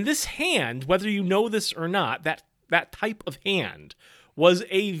 And this hand, whether you know this or not, that type of hand was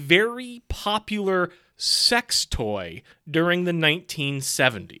a very popular sex toy during the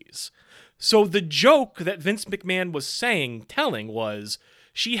 1970s. So the joke that Vince McMahon was telling was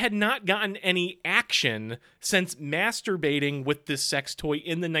she had not gotten any action since masturbating with this sex toy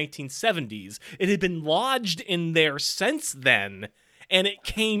in the 1970s. It had been lodged in there since then, and it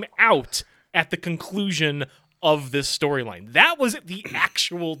came out at the conclusion of this storyline. That was the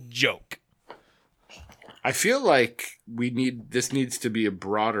actual joke. I feel like this needs to be a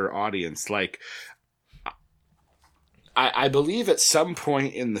broader audience. Like, I believe at some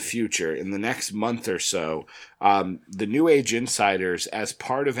point in the future, in the next month or so, the New Age Insiders, as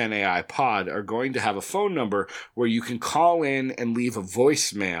part of NAI Pod, are going to have a phone number where you can call in and leave a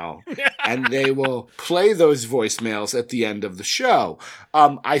voicemail, and they will play those voicemails at the end of the show.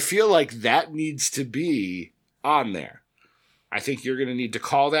 I feel like that needs to be on there. I think you're going to need to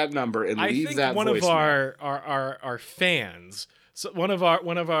call that number and leave that voicemail. I think one of our fans, so one of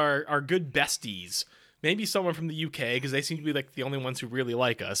our good besties, maybe someone from the UK, because they seem to be like the only ones who really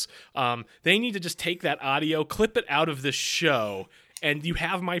like us. They need to just take that audio, clip it out of this show, and you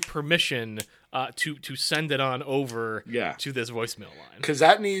have my permission to send it on over to this voicemail line. Because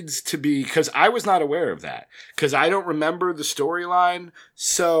that needs to be, because I was not aware of that, because I don't remember the storyline.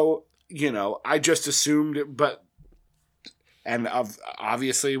 So, I just assumed it, and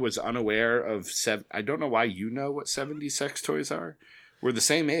obviously was unaware of I don't know why you know what 70 sex toys are. We're the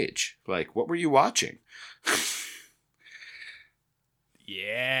same age. Like, what were you watching?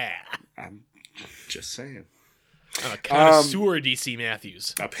 Yeah. I'm just saying. I'm a connoisseur, DC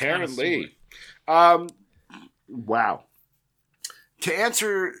Matthews. Apparently. Wow. To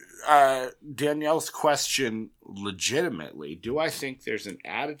answer Danielle's question legitimately, do I think there's an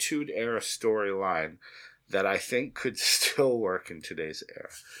Attitude Era storyline that I think could still work in today's era?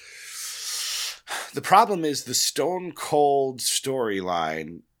 The problem is the Stone Cold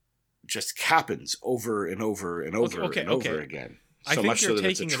storyline just happens over and over and over and over again. I think you're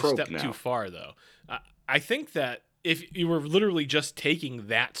taking it a step too far, though. I think that if you were literally just taking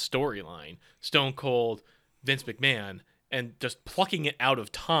that storyline, Stone Cold, Vince McMahon, and just plucking it out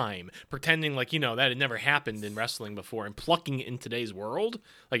of time, pretending like, that had never happened in wrestling before, and plucking it in today's world,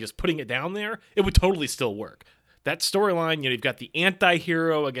 like just putting it down there, it would totally still work. That storyline, you've got the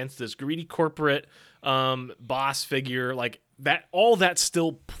anti-hero against this greedy corporate boss figure, like that. All that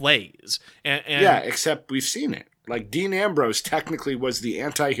still plays. And yeah, except we've seen it. Like Dean Ambrose technically was the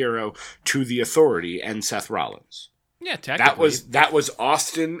anti-hero to the Authority and Seth Rollins. Yeah, technically that was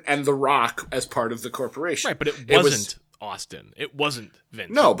Austin and The Rock as part of the corporation. Right, but it wasn't Austin. It wasn't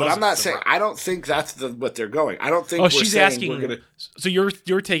Vince. No, but I'm not saying. I don't think that's what they're going. I don't think. She's asking. So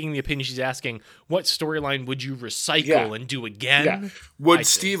you're taking the opinion. She's asking, what storyline would you recycle and do again? Yeah. Would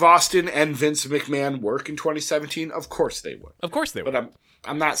Steve Austin and Vince McMahon work in 2017? Of course they would. Of course they would. But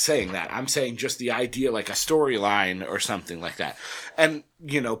I'm not saying that. I'm saying just the idea, like a storyline or something like that. And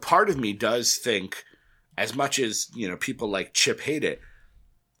part of me does think, as much as people like Chip hate it,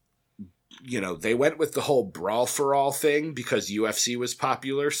 they went with the whole Brawl for All thing because UFC was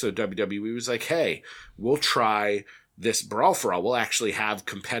popular. So WWE was like, hey, we'll try this Brawl for All. We'll actually have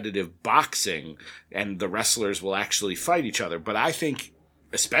competitive boxing and the wrestlers will actually fight each other. But I think,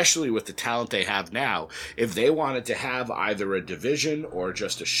 especially with the talent they have now, if they wanted to have either a division or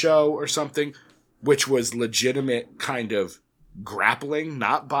just a show or something, which was legitimate kind of grappling,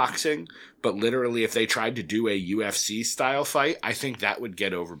 not boxing, but literally if they tried to do a UFC style fight, I think that would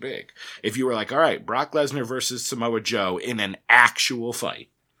get over big. If you were like, all right, Brock Lesnar versus Samoa Joe in an actual fight.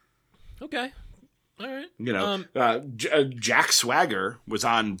 Okay. All right. Jack Swagger was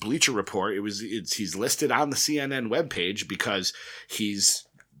on Bleacher Report. He's listed on the CNN webpage because he's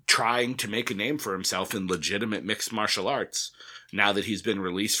trying to make a name for himself in legitimate mixed martial arts now that he's been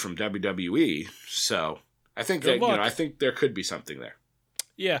released from WWE. So I think I think there could be something there.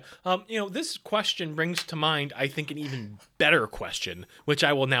 Yeah. This question brings to mind, I think, an even better question, which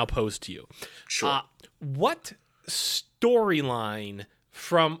I will now pose to you. Sure. What storyline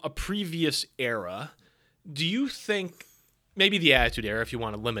from a previous era do you think, maybe the Attitude Era if you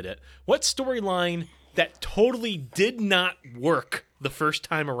want to limit it, what storyline that totally did not work the first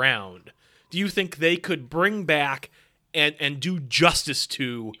time around do you think they could bring back and do justice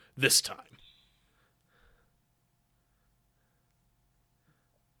to this time?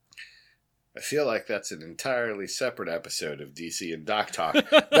 I feel like that's an entirely separate episode of DC and Doc Talk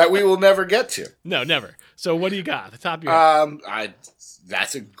that we will never get to. No, never. So what do you got at the top of your head?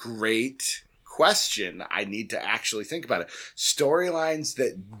 That's a great question. I need to actually think about it. Storylines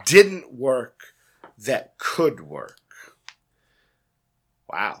that didn't work that could work.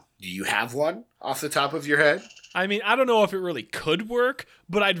 Wow. Do you have one off the top of your head? I mean, I don't know if it really could work,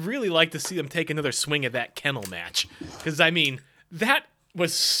 but I'd really like to see them take another swing at that kennel match. Because, I mean, that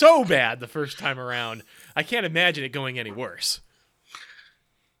was so bad the first time around. I can't imagine it going any worse.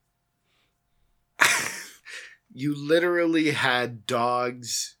 You literally had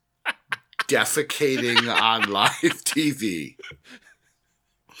dogs defecating on live TV.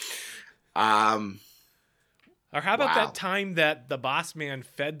 Or how about wow. that time that the boss man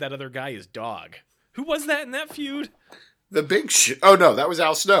fed that other guy his dog? Who was that in that feud? The Big Show. Oh, no, that was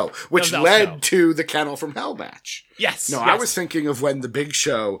Al Snow, which Al led Snow. to the Kennel from Hell match. Yes. No, yes. I was thinking of when the Big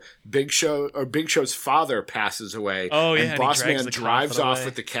Show's father passes away. Oh, yeah, and and Boss he drags Man the drives coffin off away.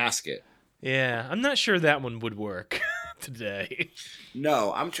 with the casket. Yeah, I'm not sure that one would work today.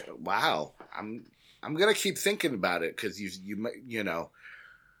 No, wow. I'm gonna keep thinking about it because you know,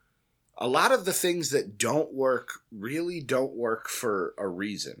 a lot of the things that don't work really don't work for a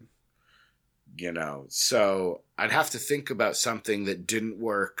reason. You know, so I'd have to think about something that didn't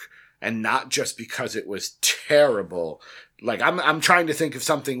work, and not just because it was terrible. Like I'm trying to think of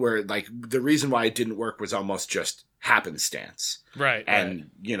something where like the reason why it didn't work was almost just happenstance, Right.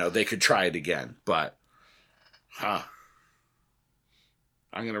 and you know they could try it again. But, I'm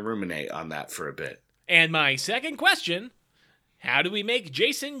gonna ruminate on that for a bit. And my second question, how do we make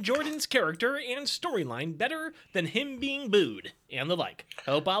Jason Jordan's character and storyline better than him being booed and the like?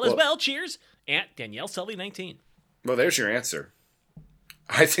 Hope all is well. Cheers. At Danielle Sully 19. Well, there's your answer.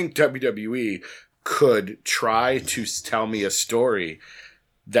 I think WWE could try to tell me a story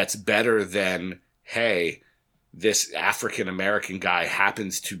that's better than, hey, this African-American guy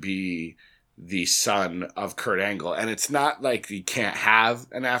happens to be the son of Kurt Angle. And it's not like you can't have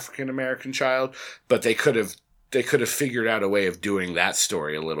an African-American child, but they could have figured out a way of doing that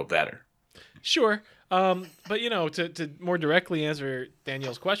story a little better. Sure. But, you know, to more directly answer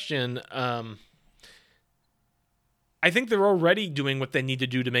Danielle's question, I think they're already doing what they need to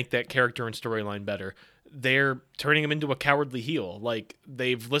do to make that character and storyline better. They're turning him into a cowardly heel. Like,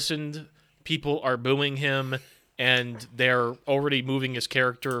 they've listened, people are booing him, and they're already moving his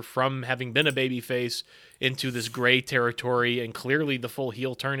character from having been a babyface into this gray territory, and clearly the full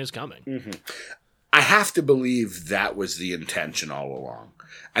heel turn is coming. Mm-hmm. I have to believe that was the intention all along.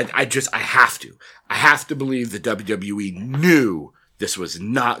 I have to believe the WWE knew this was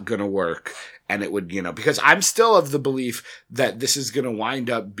not going to work, and it would, you know, because I'm still of the belief that this is going to wind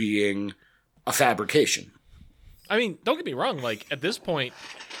up being a fabrication. I mean, don't get me wrong, like, at this point,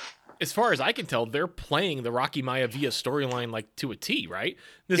 as far as I can tell, they're playing the Rocky Maivia storyline, like, to a T, right?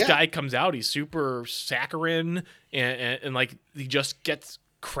 This guy comes out, he's super saccharine, and like, he just gets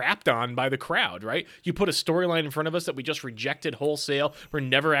crapped on by the crowd, right? You put a storyline in front of us that we just rejected wholesale. We're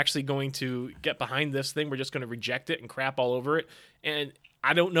never actually going to get behind this thing. We're just going to reject it and crap all over it. And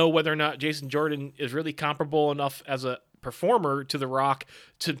I don't know whether or not Jason Jordan is really comparable enough as a performer to The Rock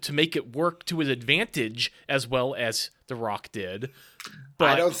to make it work to his advantage as well as The Rock did. But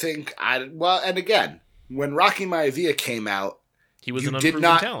I don't think and again, when Rocky Maivia came out, he was an unproven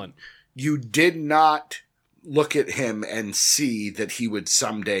talent. You did not look at him and see that he would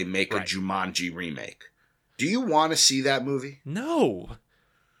someday make a Jumanji remake. Do you want to see that movie? No.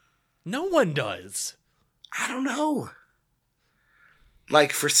 No one does. I don't know.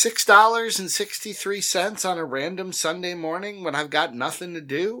 Like, for $6.63 on a random Sunday morning when I've got nothing to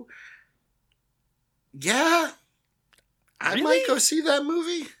do? Yeah. I might go see that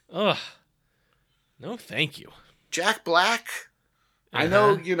movie. Ugh. No, thank you. Jack Black. I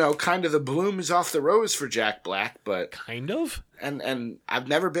know, you know, kind of the bloom is off the rose for Jack Black, but... Kind of? And I've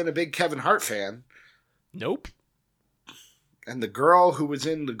never been a big Kevin Hart fan. Nope. And the girl who was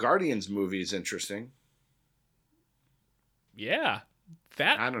in the Guardians movie is interesting. Yeah.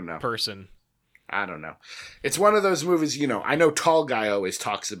 That I don't know. person. I don't know. It's one of those movies, you know, I know Tall Guy always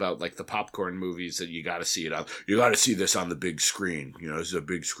talks about, like, the popcorn movies that you gotta see it on. You gotta see this on the big screen. You know, this is a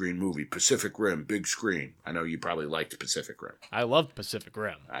big screen movie. Pacific Rim, big screen. I know you probably liked Pacific Rim. I love Pacific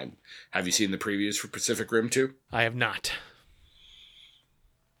Rim. Have you seen the previews for Pacific Rim 2? I have not.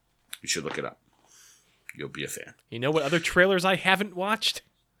 You should look it up. You'll be a fan. You know what other trailers I haven't watched?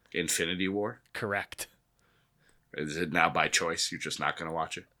 Infinity War? Correct. Is it now by choice? You're just not going to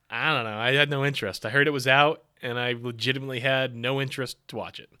watch it? I don't know. I had no interest. I heard it was out, and I legitimately had no interest to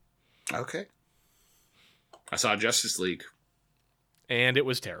watch it. Okay. I saw Justice League. And it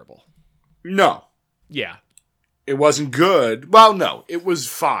was terrible. No. Yeah. It wasn't good. Well, no. It was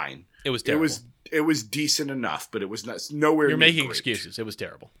fine. It was terrible. It was decent enough, but it was nowhere You're near making great. excuses. It was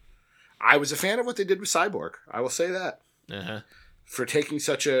terrible. I was a fan of what they did with Cyborg. I will say that. Uh-huh. For taking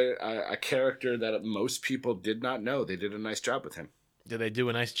such a character that most people did not know. They did a nice job with him. Did they do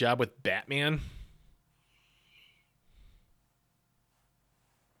a nice job with Batman?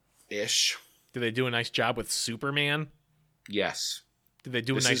 Ish. Did they do a nice job with Superman? Yes. Did they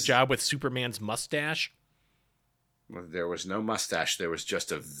do a nice job with Superman's mustache? There was no mustache. There was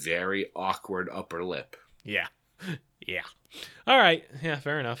just a very awkward upper lip. Yeah. Yeah. All right. Yeah,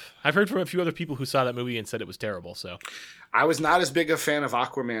 fair enough. I've heard from a few other people who saw that movie and said it was terrible, so. I was not as big a fan of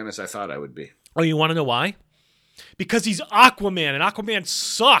Aquaman as I thought I would be. Oh, you want to know why? Because he's Aquaman, and Aquaman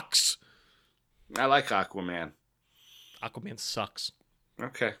sucks. I like Aquaman. Aquaman sucks.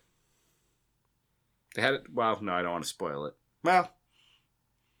 Okay. They had it. Well, no, I don't want to spoil it. Well,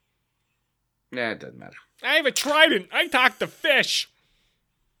 yeah, it doesn't matter. I have a trident. I talk to fish.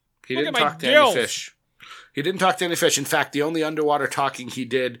 He Look didn't at my talk to gills. any fish. He didn't talk to any fish. In fact, the only underwater talking he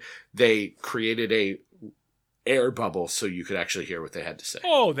did, they created a air bubble so you could actually hear what they had to say.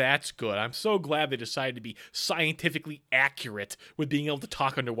 Oh, that's good. I'm so glad they decided to be scientifically accurate with being able to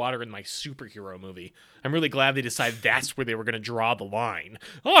talk underwater in my superhero movie. I'm really glad they decided that's where they were going to draw the line.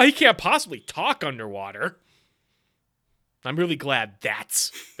 Oh, he can't possibly talk underwater. I'm really glad that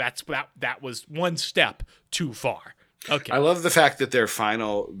was one step too far. Okay. I love the fact that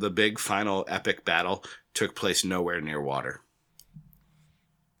the big final epic battle took place nowhere near water.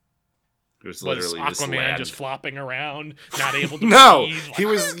 It was literally just Aquaman land. just flopping around, not able to No, breathe.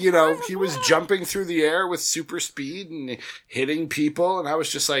 Like, he was jumping through the air with super speed and hitting people, and I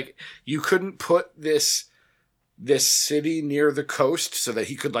was just like, you couldn't put this city near the coast so that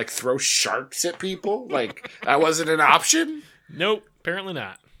he could like throw sharks at people? Like that wasn't an option? Nope, apparently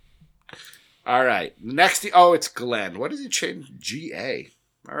not. All right, next. It's Glenn. What does he change? GA.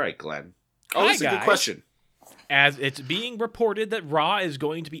 All right, Glenn. Oh, Hi, that's a good guys. question. As it's being reported that Raw is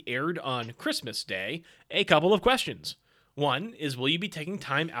going to be aired on Christmas Day, a couple of questions. One is, will you be taking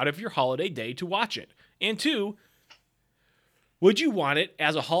time out of your holiday day to watch it? And two, would you want it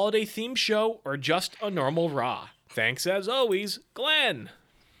as a holiday-themed show or just a normal Raw? Thanks as always, Glenn.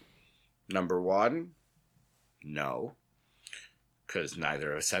 Number one, no, because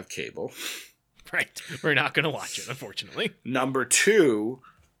neither of us have cable. Right. We're not going to watch it, unfortunately. Number two,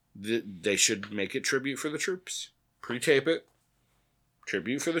 they should make it tribute for the troops. Pre-tape it.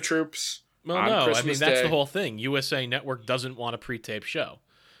 Tribute for the troops. Well, on no, Christmas that's Day. the whole thing. USA Network doesn't want a pre-tape show,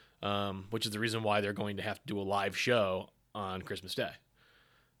 which is the reason why they're going to have to do a live show on Christmas Day.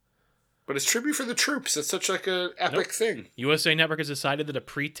 But it's tribute for the troops. It's such like a epic thing. USA Network has decided that a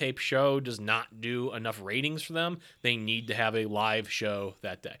pre-tape show does not do enough ratings for them. They need to have a live show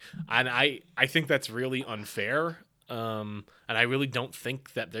that day. And I think that's really unfair. And I really don't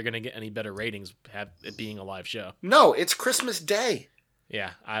think that they're going to get any better ratings have it being a live show. No, it's Christmas Day.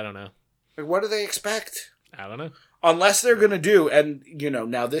 Yeah, I don't know. Like, what do they expect? I don't know. Unless they're going to do, and,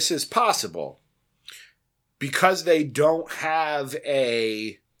 now this is possible, because they don't have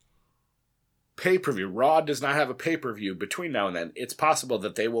a pay-per-view. Raw does not have a pay-per-view between now and then. It's possible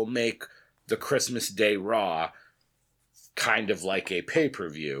that they will make the Christmas Day Raw kind of like a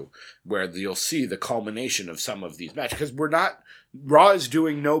pay-per-view where you'll see the culmination of some of these matches. Because Raw is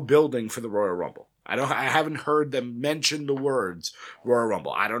doing no building for the Royal Rumble. I haven't heard them mention the words Royal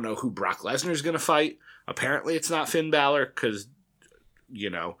Rumble. I don't know who Brock Lesnar is going to fight. Apparently it's not Finn Balor because,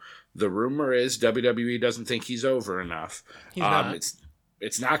 the rumor is WWE doesn't think he's over enough. He's not.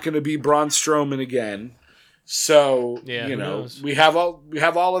 It's not going to be Braun Strowman again. So, Yeah, who knows? we have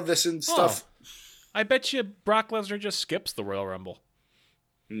all of this and stuff. I bet you Brock Lesnar just skips the Royal Rumble.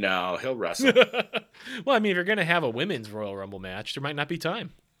 No, he'll wrestle. Well, I mean, if you're going to have a women's Royal Rumble match, there might not be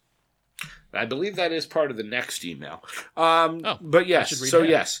time. I believe that is part of the next email. But I yes, should read so that.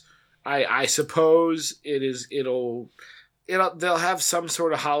 yes, I suppose it'll they'll have some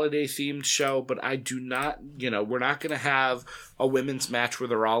sort of holiday themed show, but I do not, we're not going to have a women's match where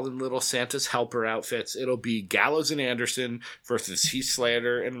they're all in little Santa's helper outfits. It'll be Gallows and Anderson versus Heath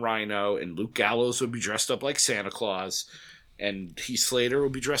Slater and Rhino, and Luke Gallows will be dressed up like Santa Claus, and Heath Slater will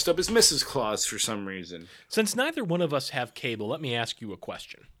be dressed up as Mrs. Claus for some reason. Since neither one of us have cable, let me ask you a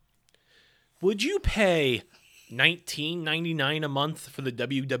question. Would you pay $19.99 a month for the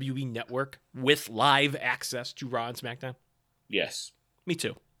WWE Network with live access to Raw and SmackDown? Yes. Me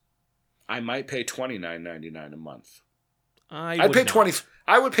too. I might pay $29.99 a month. I would pay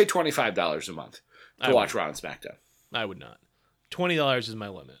 $25 a month to watch Raw and SmackDown. I would not. $20 is my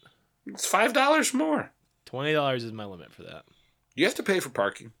limit. It's $5 more. $20 is my limit for that. You have to pay for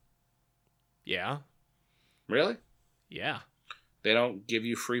parking. Yeah. Really? Yeah. They don't give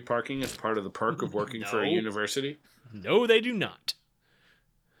you free parking as part of the perk of working for a university? No, they do not.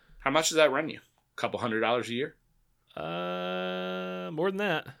 How much does that run you? A couple $100 a year? More than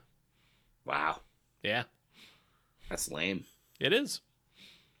that. Wow. Yeah. That's lame. It is.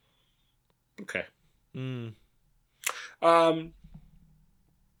 Okay. Mm.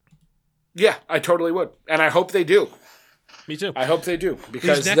 Yeah, I totally would. And I hope they do. Me too. I hope they do.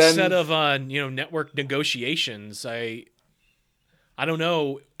 Because these next set of network negotiations, I don't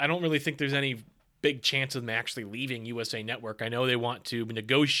know. I don't really think there's any big chance of them actually leaving USA Network. I know they want to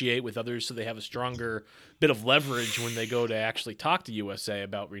negotiate with others so they have a stronger bit of leverage when they go to actually talk to USA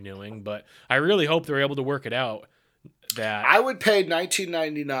about renewing, but I really hope they're able to work it out. That I would pay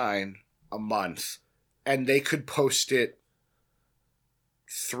 $19.99 a month, and they could post it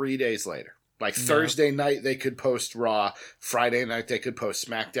 3 days later. Like Thursday night they could post Raw, Friday night they could post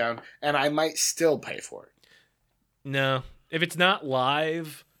SmackDown, and I might still pay for it. No. If it's not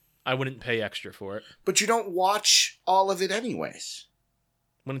live, I wouldn't pay extra for it. But you don't watch all of it anyways.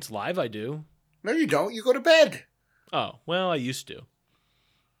 When it's live, I do. No, you don't. You go to bed. Oh, well, I used to.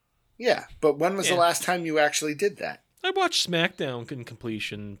 Yeah, but when was the last time you actually did that? I watch SmackDown in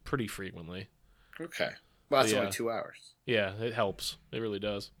completion pretty frequently. Okay. Well, that's only 2 hours. Yeah, it helps. It really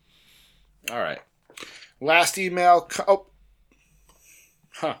does. All right. Last email.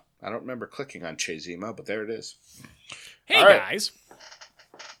 I don't remember clicking on Che's email, but there it is. Hey, guys.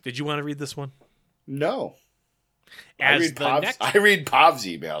 Did you want to read this one? No. I read Pav's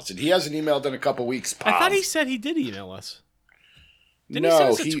emails, and he hasn't emailed in a couple weeks. Pav. I thought he said he did email us. Didn't he send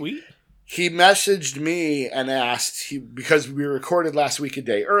us a tweet? He messaged me and asked, because we recorded last week a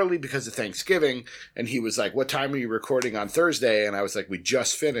day early because of Thanksgiving, and he was like, what time are you recording on Thursday? And I was like, we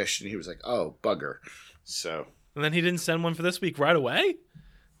just finished. And he was like, oh, bugger. So. And then he didn't send one for this week right away?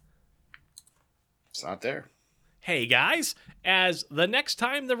 It's not there. Hey guys, as the next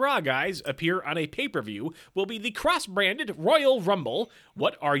time the Raw guys appear on a pay-per-view will be the cross-branded Royal Rumble,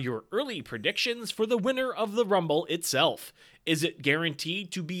 what are your early predictions for the winner of the Rumble itself? Is it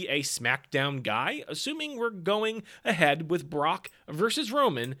guaranteed to be a SmackDown guy, assuming we're going ahead with Brock versus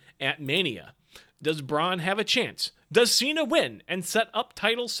Roman at Mania? Does Braun have a chance? Does Cena win and set up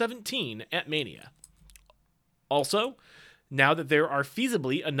Title 17 at Mania? Also, now that there are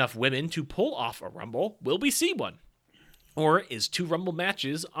feasibly enough women to pull off a Rumble, will we see one? Or is 2 Rumble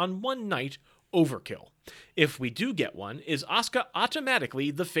matches on one night overkill? If we do get one, is Asuka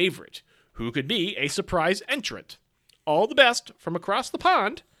automatically the favorite? Who could be a surprise entrant? All the best from across the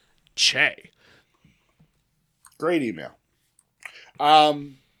pond, Che. Great email.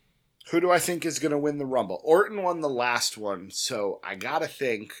 Who do I think is going to win the Rumble? Orton won the last one, so I got to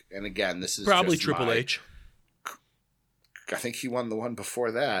think, and again, this is probably just Triple H. I think he won the one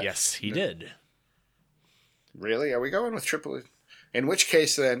before that. Yes, he did. Really? Are we going with Triple H? In which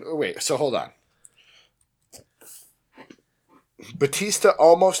case then... Oh, wait, so hold on. Batista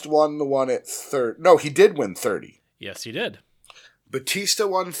almost won the one at 30. No, he did win 30. Yes, he did. Batista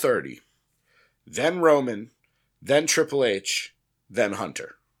won 30. Then Roman. Then Triple H. Then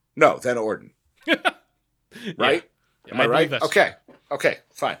Hunter. No, then Orton. Right? Yeah. Am I right? Okay. True. Okay,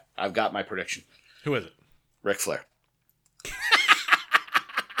 fine. I've got my prediction. Who is it? Ric Flair.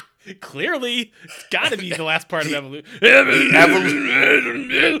 Clearly, it's got to be the last part of Evolution.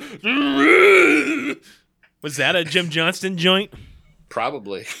 Was that a Jim Johnston joint?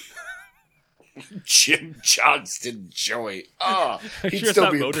 Probably. Jim Johnston joint. Oh, he'd sure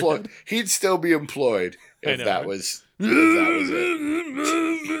still be employed. He'd still be employed if that was it.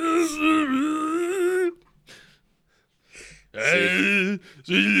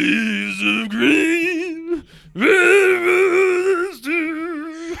 Leaves of green,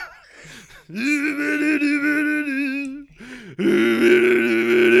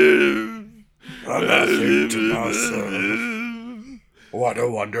 I'm laughing to myself. What a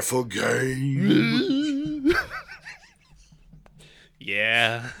wonderful game.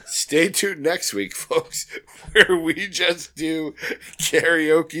 Yeah. Stay tuned next week, folks, where we just do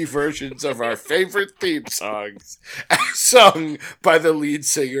karaoke versions of our favorite theme songs sung by the lead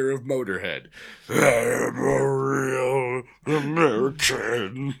singer of Motorhead. I am a real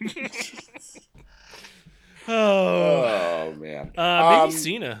American. Oh, man. Maybe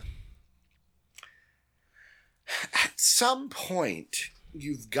Cena. At some point,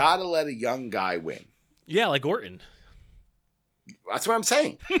 you've got to let a young guy win. Yeah, like Orton. That's what I'm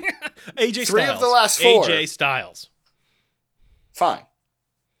saying. AJ Styles. 3 of the last 4. AJ Styles. Fine.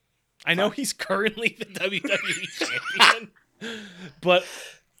 I know he's currently the WWE champion, but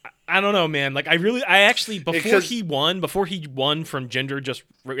I don't know, man. Like, I actually, before he won from Jinder just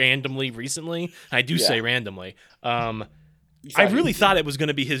randomly recently, I do say randomly, I really thought it was going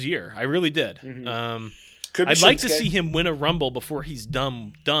to be his year. I really did. Mm-hmm. I'd like to see him win a Rumble before he's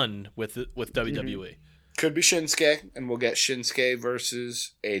done with WWE. Could be Shinsuke, and we'll get Shinsuke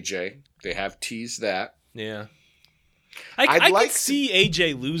versus AJ. They have teased that. Yeah. I could see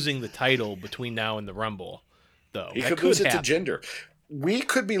AJ losing the title between now and the Rumble, though. He could lose it to Jinder. We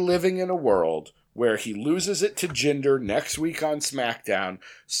could be living in a world where he loses it to Jinder next week on SmackDown.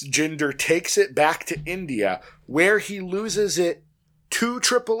 Jinder takes it back to India, where he loses it to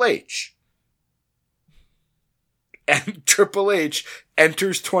Triple H. And Triple H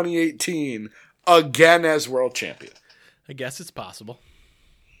enters 2018 again as world champion. I guess it's possible.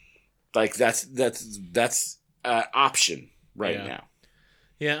 Like that's option now.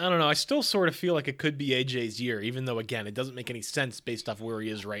 Yeah, I don't know. I still sort of feel like it could be AJ's year, even though, again, it doesn't make any sense based off where he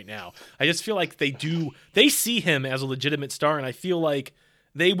is right now. I just feel like they see him as a legitimate star, and I feel like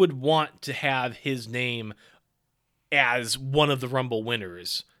they would want to have his name as one of the Rumble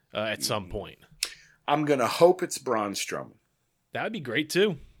winners at some point. I'm going to hope it's Braun Strowman. That would be great,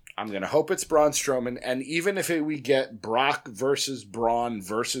 too. I'm going to hope it's Braun Strowman, and even if we get Brock versus Braun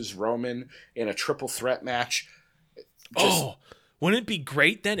versus Roman in a triple threat match. Wouldn't it be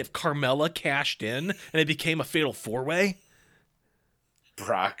great then if Carmella cashed in and it became a fatal 4-way?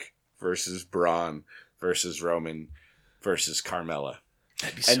 Brock versus Braun versus Roman versus Carmella.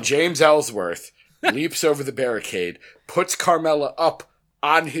 That'd be and James Ellsworth leaps over the barricade, puts Carmella up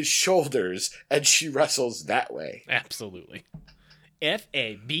on his shoulders, and she wrestles that way. Absolutely.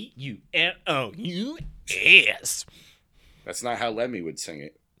 FABULOUS. That's not how Lemmy would sing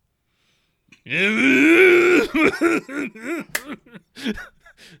it.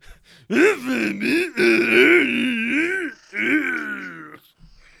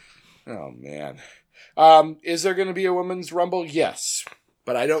 Oh, man. Is there going to be a women's rumble? Yes.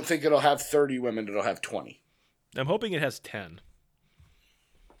 But I don't think it'll have 30 women. It'll have 20. I'm hoping it has 10.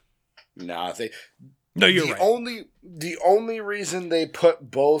 Nah, No, you're right. The only reason they put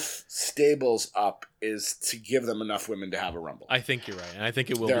both stables up is to give them enough women to have a rumble. I think you're right, and I think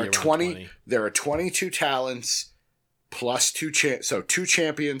it will be around 20. There are 22 talents plus 2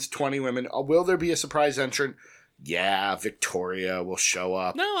 champions, 20 women. Will there be a surprise entrant? Yeah, Victoria will show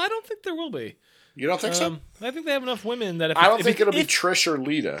up. No, I don't think there will be. You don't think so? I think they have enough women that I don't think it'll be Trish or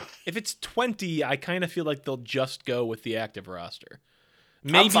Lita. If it's 20, I kind of feel like they'll just go with the active roster.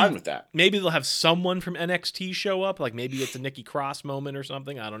 I'm fine with that. Maybe they'll have someone from NXT show up. Like maybe it's a Nikki Cross moment or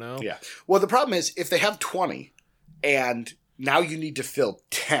something. I don't know. Yeah. Well, the problem is if they have 20 and now you need to fill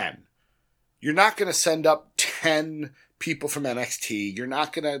 10, you're not going to send up 10 people from NXT. You're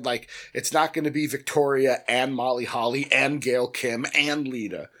not going to it's not going to be Victoria and Molly Holly and Gail Kim and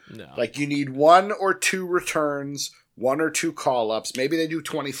Lita. No. Like you need 1 or 2 returns, 1 or 2 call-ups. Maybe they do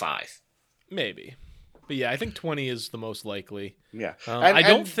 25. Maybe. But yeah, I think 20 is the most likely. Yeah. I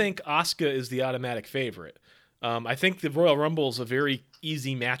don't think Asuka is the automatic favorite. I think the Royal Rumble is a very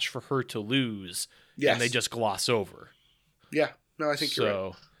easy match for her to lose. Yes. And they just gloss over. Yeah. No, I think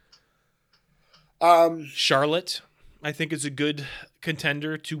you're right. Charlotte, I think, is a good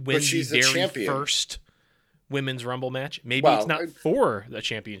contender to win the very first Women's Rumble match. Maybe it's not for the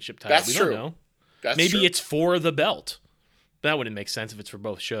championship title. That's true. Don't know. Maybe it's for the belt. That wouldn't make sense if it's for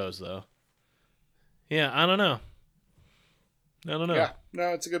both shows, though. Yeah, I don't know. Yeah,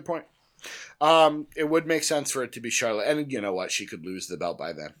 no, it's a good point. It would make sense for it to be Charlotte. And you know what? She could lose the belt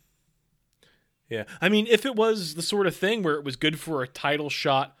by then. Yeah. I mean, if it was the sort of thing where it was good for a title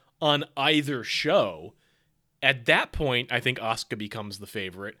shot on either show, at that point, I think Asuka becomes the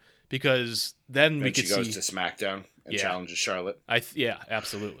favorite because then we could see... she goes to SmackDown and challenges Charlotte. Yeah,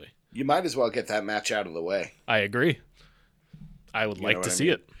 absolutely. You might as well get that match out of the way. I agree. I would like to see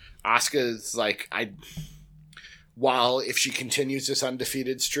it. Asuka is while if she continues this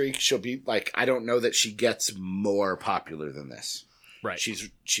undefeated streak, she'll be I don't know that she gets more popular than this. Right.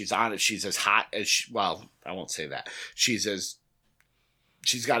 She's on it. She's as hot as I won't say that. She's as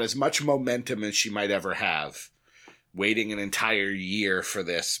she's got as much momentum as she might ever have. Waiting an entire year for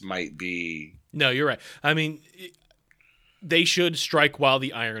this might be... No, you're right. I mean, they should strike while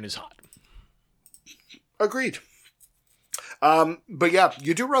the iron is hot. Agreed. But yeah,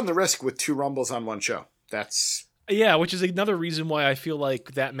 you do run the risk with 2 Rumbles on one show. That's... Yeah, which is another reason why I feel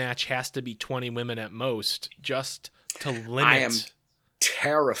like that match has to be 20 women at most, just to limit... I am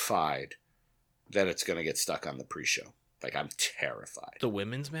terrified that it's going to get stuck on the pre-show. Like, I'm terrified. The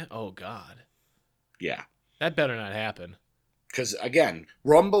women's match? Oh, God. Yeah. That better not happen. Because, again,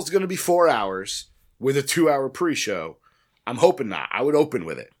 Rumble's going to be 4 hours with a 2-hour pre-show. I'm hoping not. I would open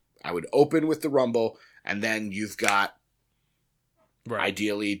with it. I would open with the Rumble, and then you've got,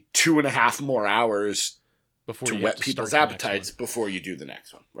 ideally, 2.5 more hours before to whet people's appetites before you do the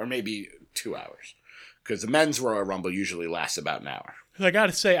next one. Or maybe 2 hours. Because the men's Royal Rumble usually lasts about an hour. I got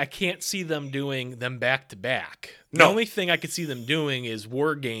to say, I can't see them doing them back-to-back. The only thing I could see them doing is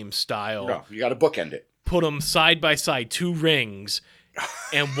War Game style. No, you got to bookend it. Put them side by side, 2 rings,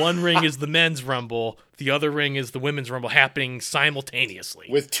 and one ring is the men's Rumble, the other ring is the women's Rumble happening simultaneously.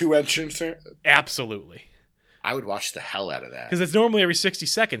 With 2 entrants? Absolutely. I would watch the hell out of that. Because it's normally every 60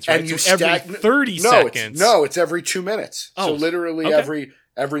 seconds, right? And you so every 30 seconds. It's every 2 minutes. Oh, so literally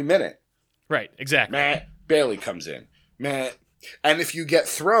every minute. Right, exactly. Matt Bailey comes in. Matt. And if you get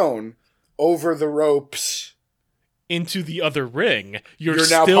thrown over the ropes into the other ring, you're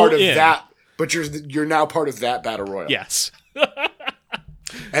now still part of in. that. But you're now part of that battle royal. Yes.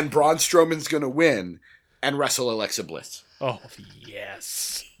 And Braun Strowman's going to win and wrestle Alexa Bliss. Oh,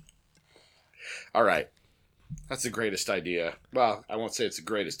 yes. All right. That's the greatest idea. Well, I won't say it's the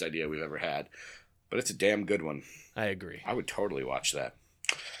greatest idea we've ever had, but it's a damn good one. I agree. I would totally watch that.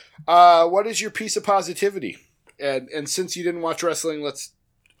 What is your piece of positivity? And since you didn't watch wrestling, let's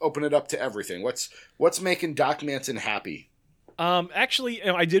open it up to everything. What's making Doc Manson happy? Actually,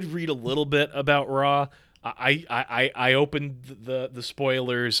 I did read a little bit about Raw. I opened the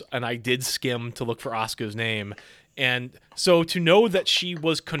spoilers and I did skim to look for Asuka's name. And so to know that she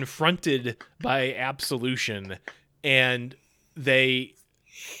was confronted by Absolution and they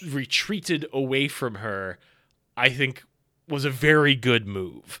retreated away from her, I think was a very good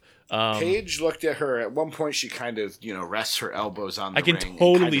move. Paige looked at her. At one point, she kind of, rests her elbows on the ring. I can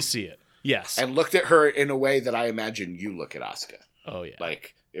totally see it. Yes. And looked at her in a way that I imagine you look at Asuka. Oh, yeah.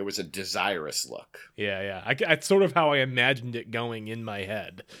 Like, it was a desirous look. Yeah. It's sort of how I imagined it going in my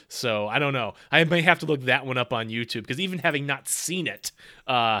head. So, I don't know. I may have to look that one up on YouTube, because even having not seen it,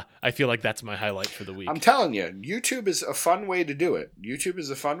 I feel like that's my highlight for the week. I'm telling you, YouTube is a fun way to do it. YouTube is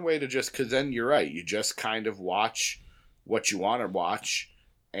a fun way to just, because then you're right. You just kind of watch what you want to watch,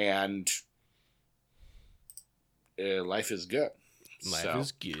 and life is good. Life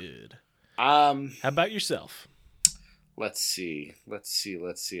is good. How about yourself? Let's see.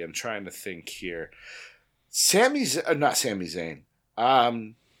 I'm trying to think here. Not Sami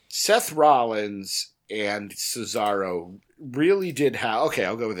Zayn. Seth Rollins and Cesaro really did have... Okay,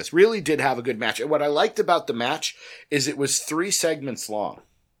 I'll go with this. Really did have a good match. And what I liked about the match is it was 3 segments long.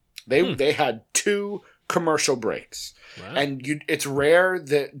 They had 2 commercial breaks. Wow. And it's rare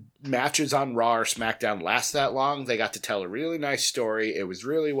that matches on Raw or SmackDown last that long. They got to tell a really nice story. It was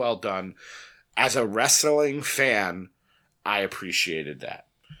really well done. As a wrestling fan, I appreciated that.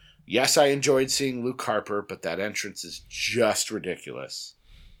 Yes, I enjoyed seeing Luke Harper, but that entrance is just ridiculous.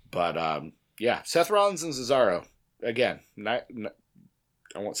 But, yeah, Seth Rollins and Cesaro, again, I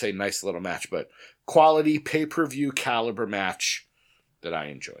won't say nice little match, but quality pay-per-view caliber match that I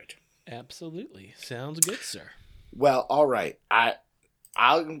enjoyed. Absolutely. Sounds good, sir. Well, all right.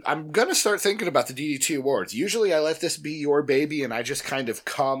 I'm going to start thinking about the DDT Awards. Usually I let this be your baby, and I just kind of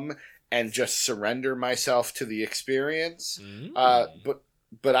come and just surrender myself to the experience.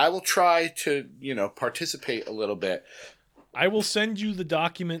 But I will try to, participate a little bit. I will send you the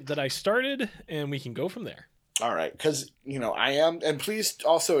document that I started, and we can go from there. All right, because, I am... And please,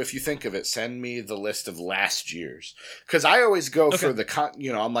 also, if you think of it, send me the list of last year's. Because I always go for the...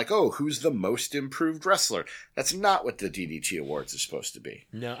 I'm like, who's the most improved wrestler? That's not what the DDT Awards are supposed to be.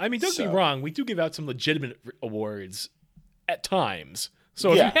 No, I mean, don't get me wrong. We do give out some legitimate awards at times.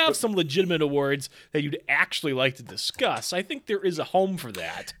 So if you have some legitimate awards that you'd actually like to discuss, I think there is a home for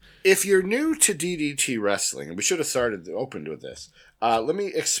that. If you're new to DDT wrestling, and we should have opened with this, let me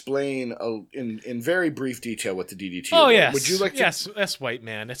explain in very brief detail what the DDT Award. Yes. Would you like to... Yes, white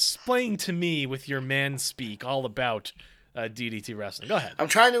man. Explain to me with your man speak all about DDT wrestling. Go ahead. I'm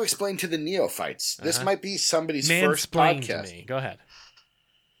trying to explain to the neophytes. This might be somebody's first podcast. To me. Go ahead.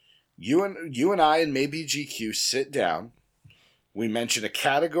 You and I and maybe GQ sit down. We mention a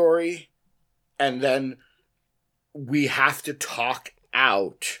category, and then we have to talk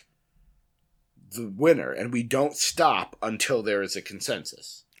out the winner, and we don't stop until there is a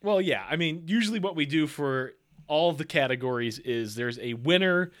consensus. Well, yeah. I mean, usually what we do for all the categories is there's a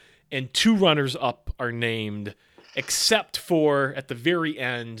winner and 2 runners-up are named, except for, at the very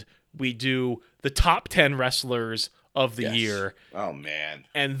end, we do the top 10 wrestlers of the year. Oh, man.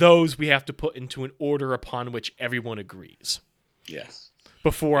 And those we have to put into an order upon which everyone agrees. Yes.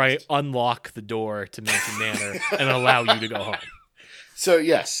 Before I unlock the door to Manson Manor and allow you to go home. So,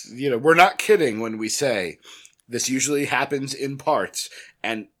 yes, we're not kidding when we say this usually happens in parts,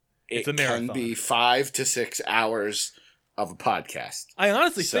 and it can be 5 to 6 hours of a podcast. I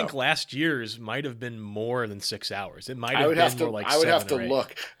honestly think last year's might have been more than 6 hours. It might have been more like 7 or 8. I would have to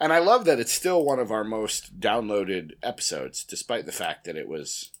look. And I love that it's still one of our most downloaded episodes, despite the fact that it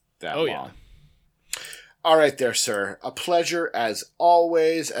was that long. Yeah. All right there, sir. A pleasure as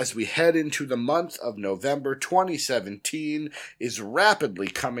always as we head into the month of November 2017 is rapidly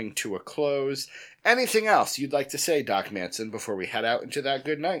coming to a close. Anything else you'd like to say, Doc Manson, before we head out into that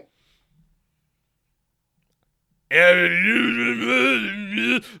good night?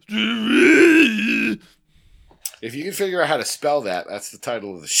 If you can figure out how to spell that, that's the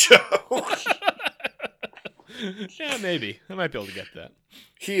title of the show. Yeah, maybe. I might be able to get that.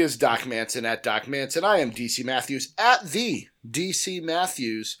 He is Doc Manson at Doc Manson. I am DC Matthews at the DC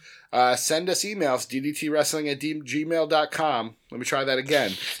Matthews. Send us emails, ddtwrestling@gmail.com. Let me try that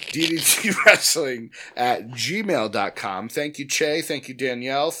again. ddtwrestling@gmail.com. Thank you, Che. Thank you,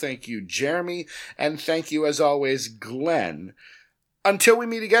 Danielle. Thank you, Jeremy. And thank you, as always, Glenn. Until we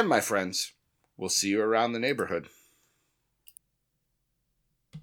meet again, my friends, we'll see you around the neighborhood.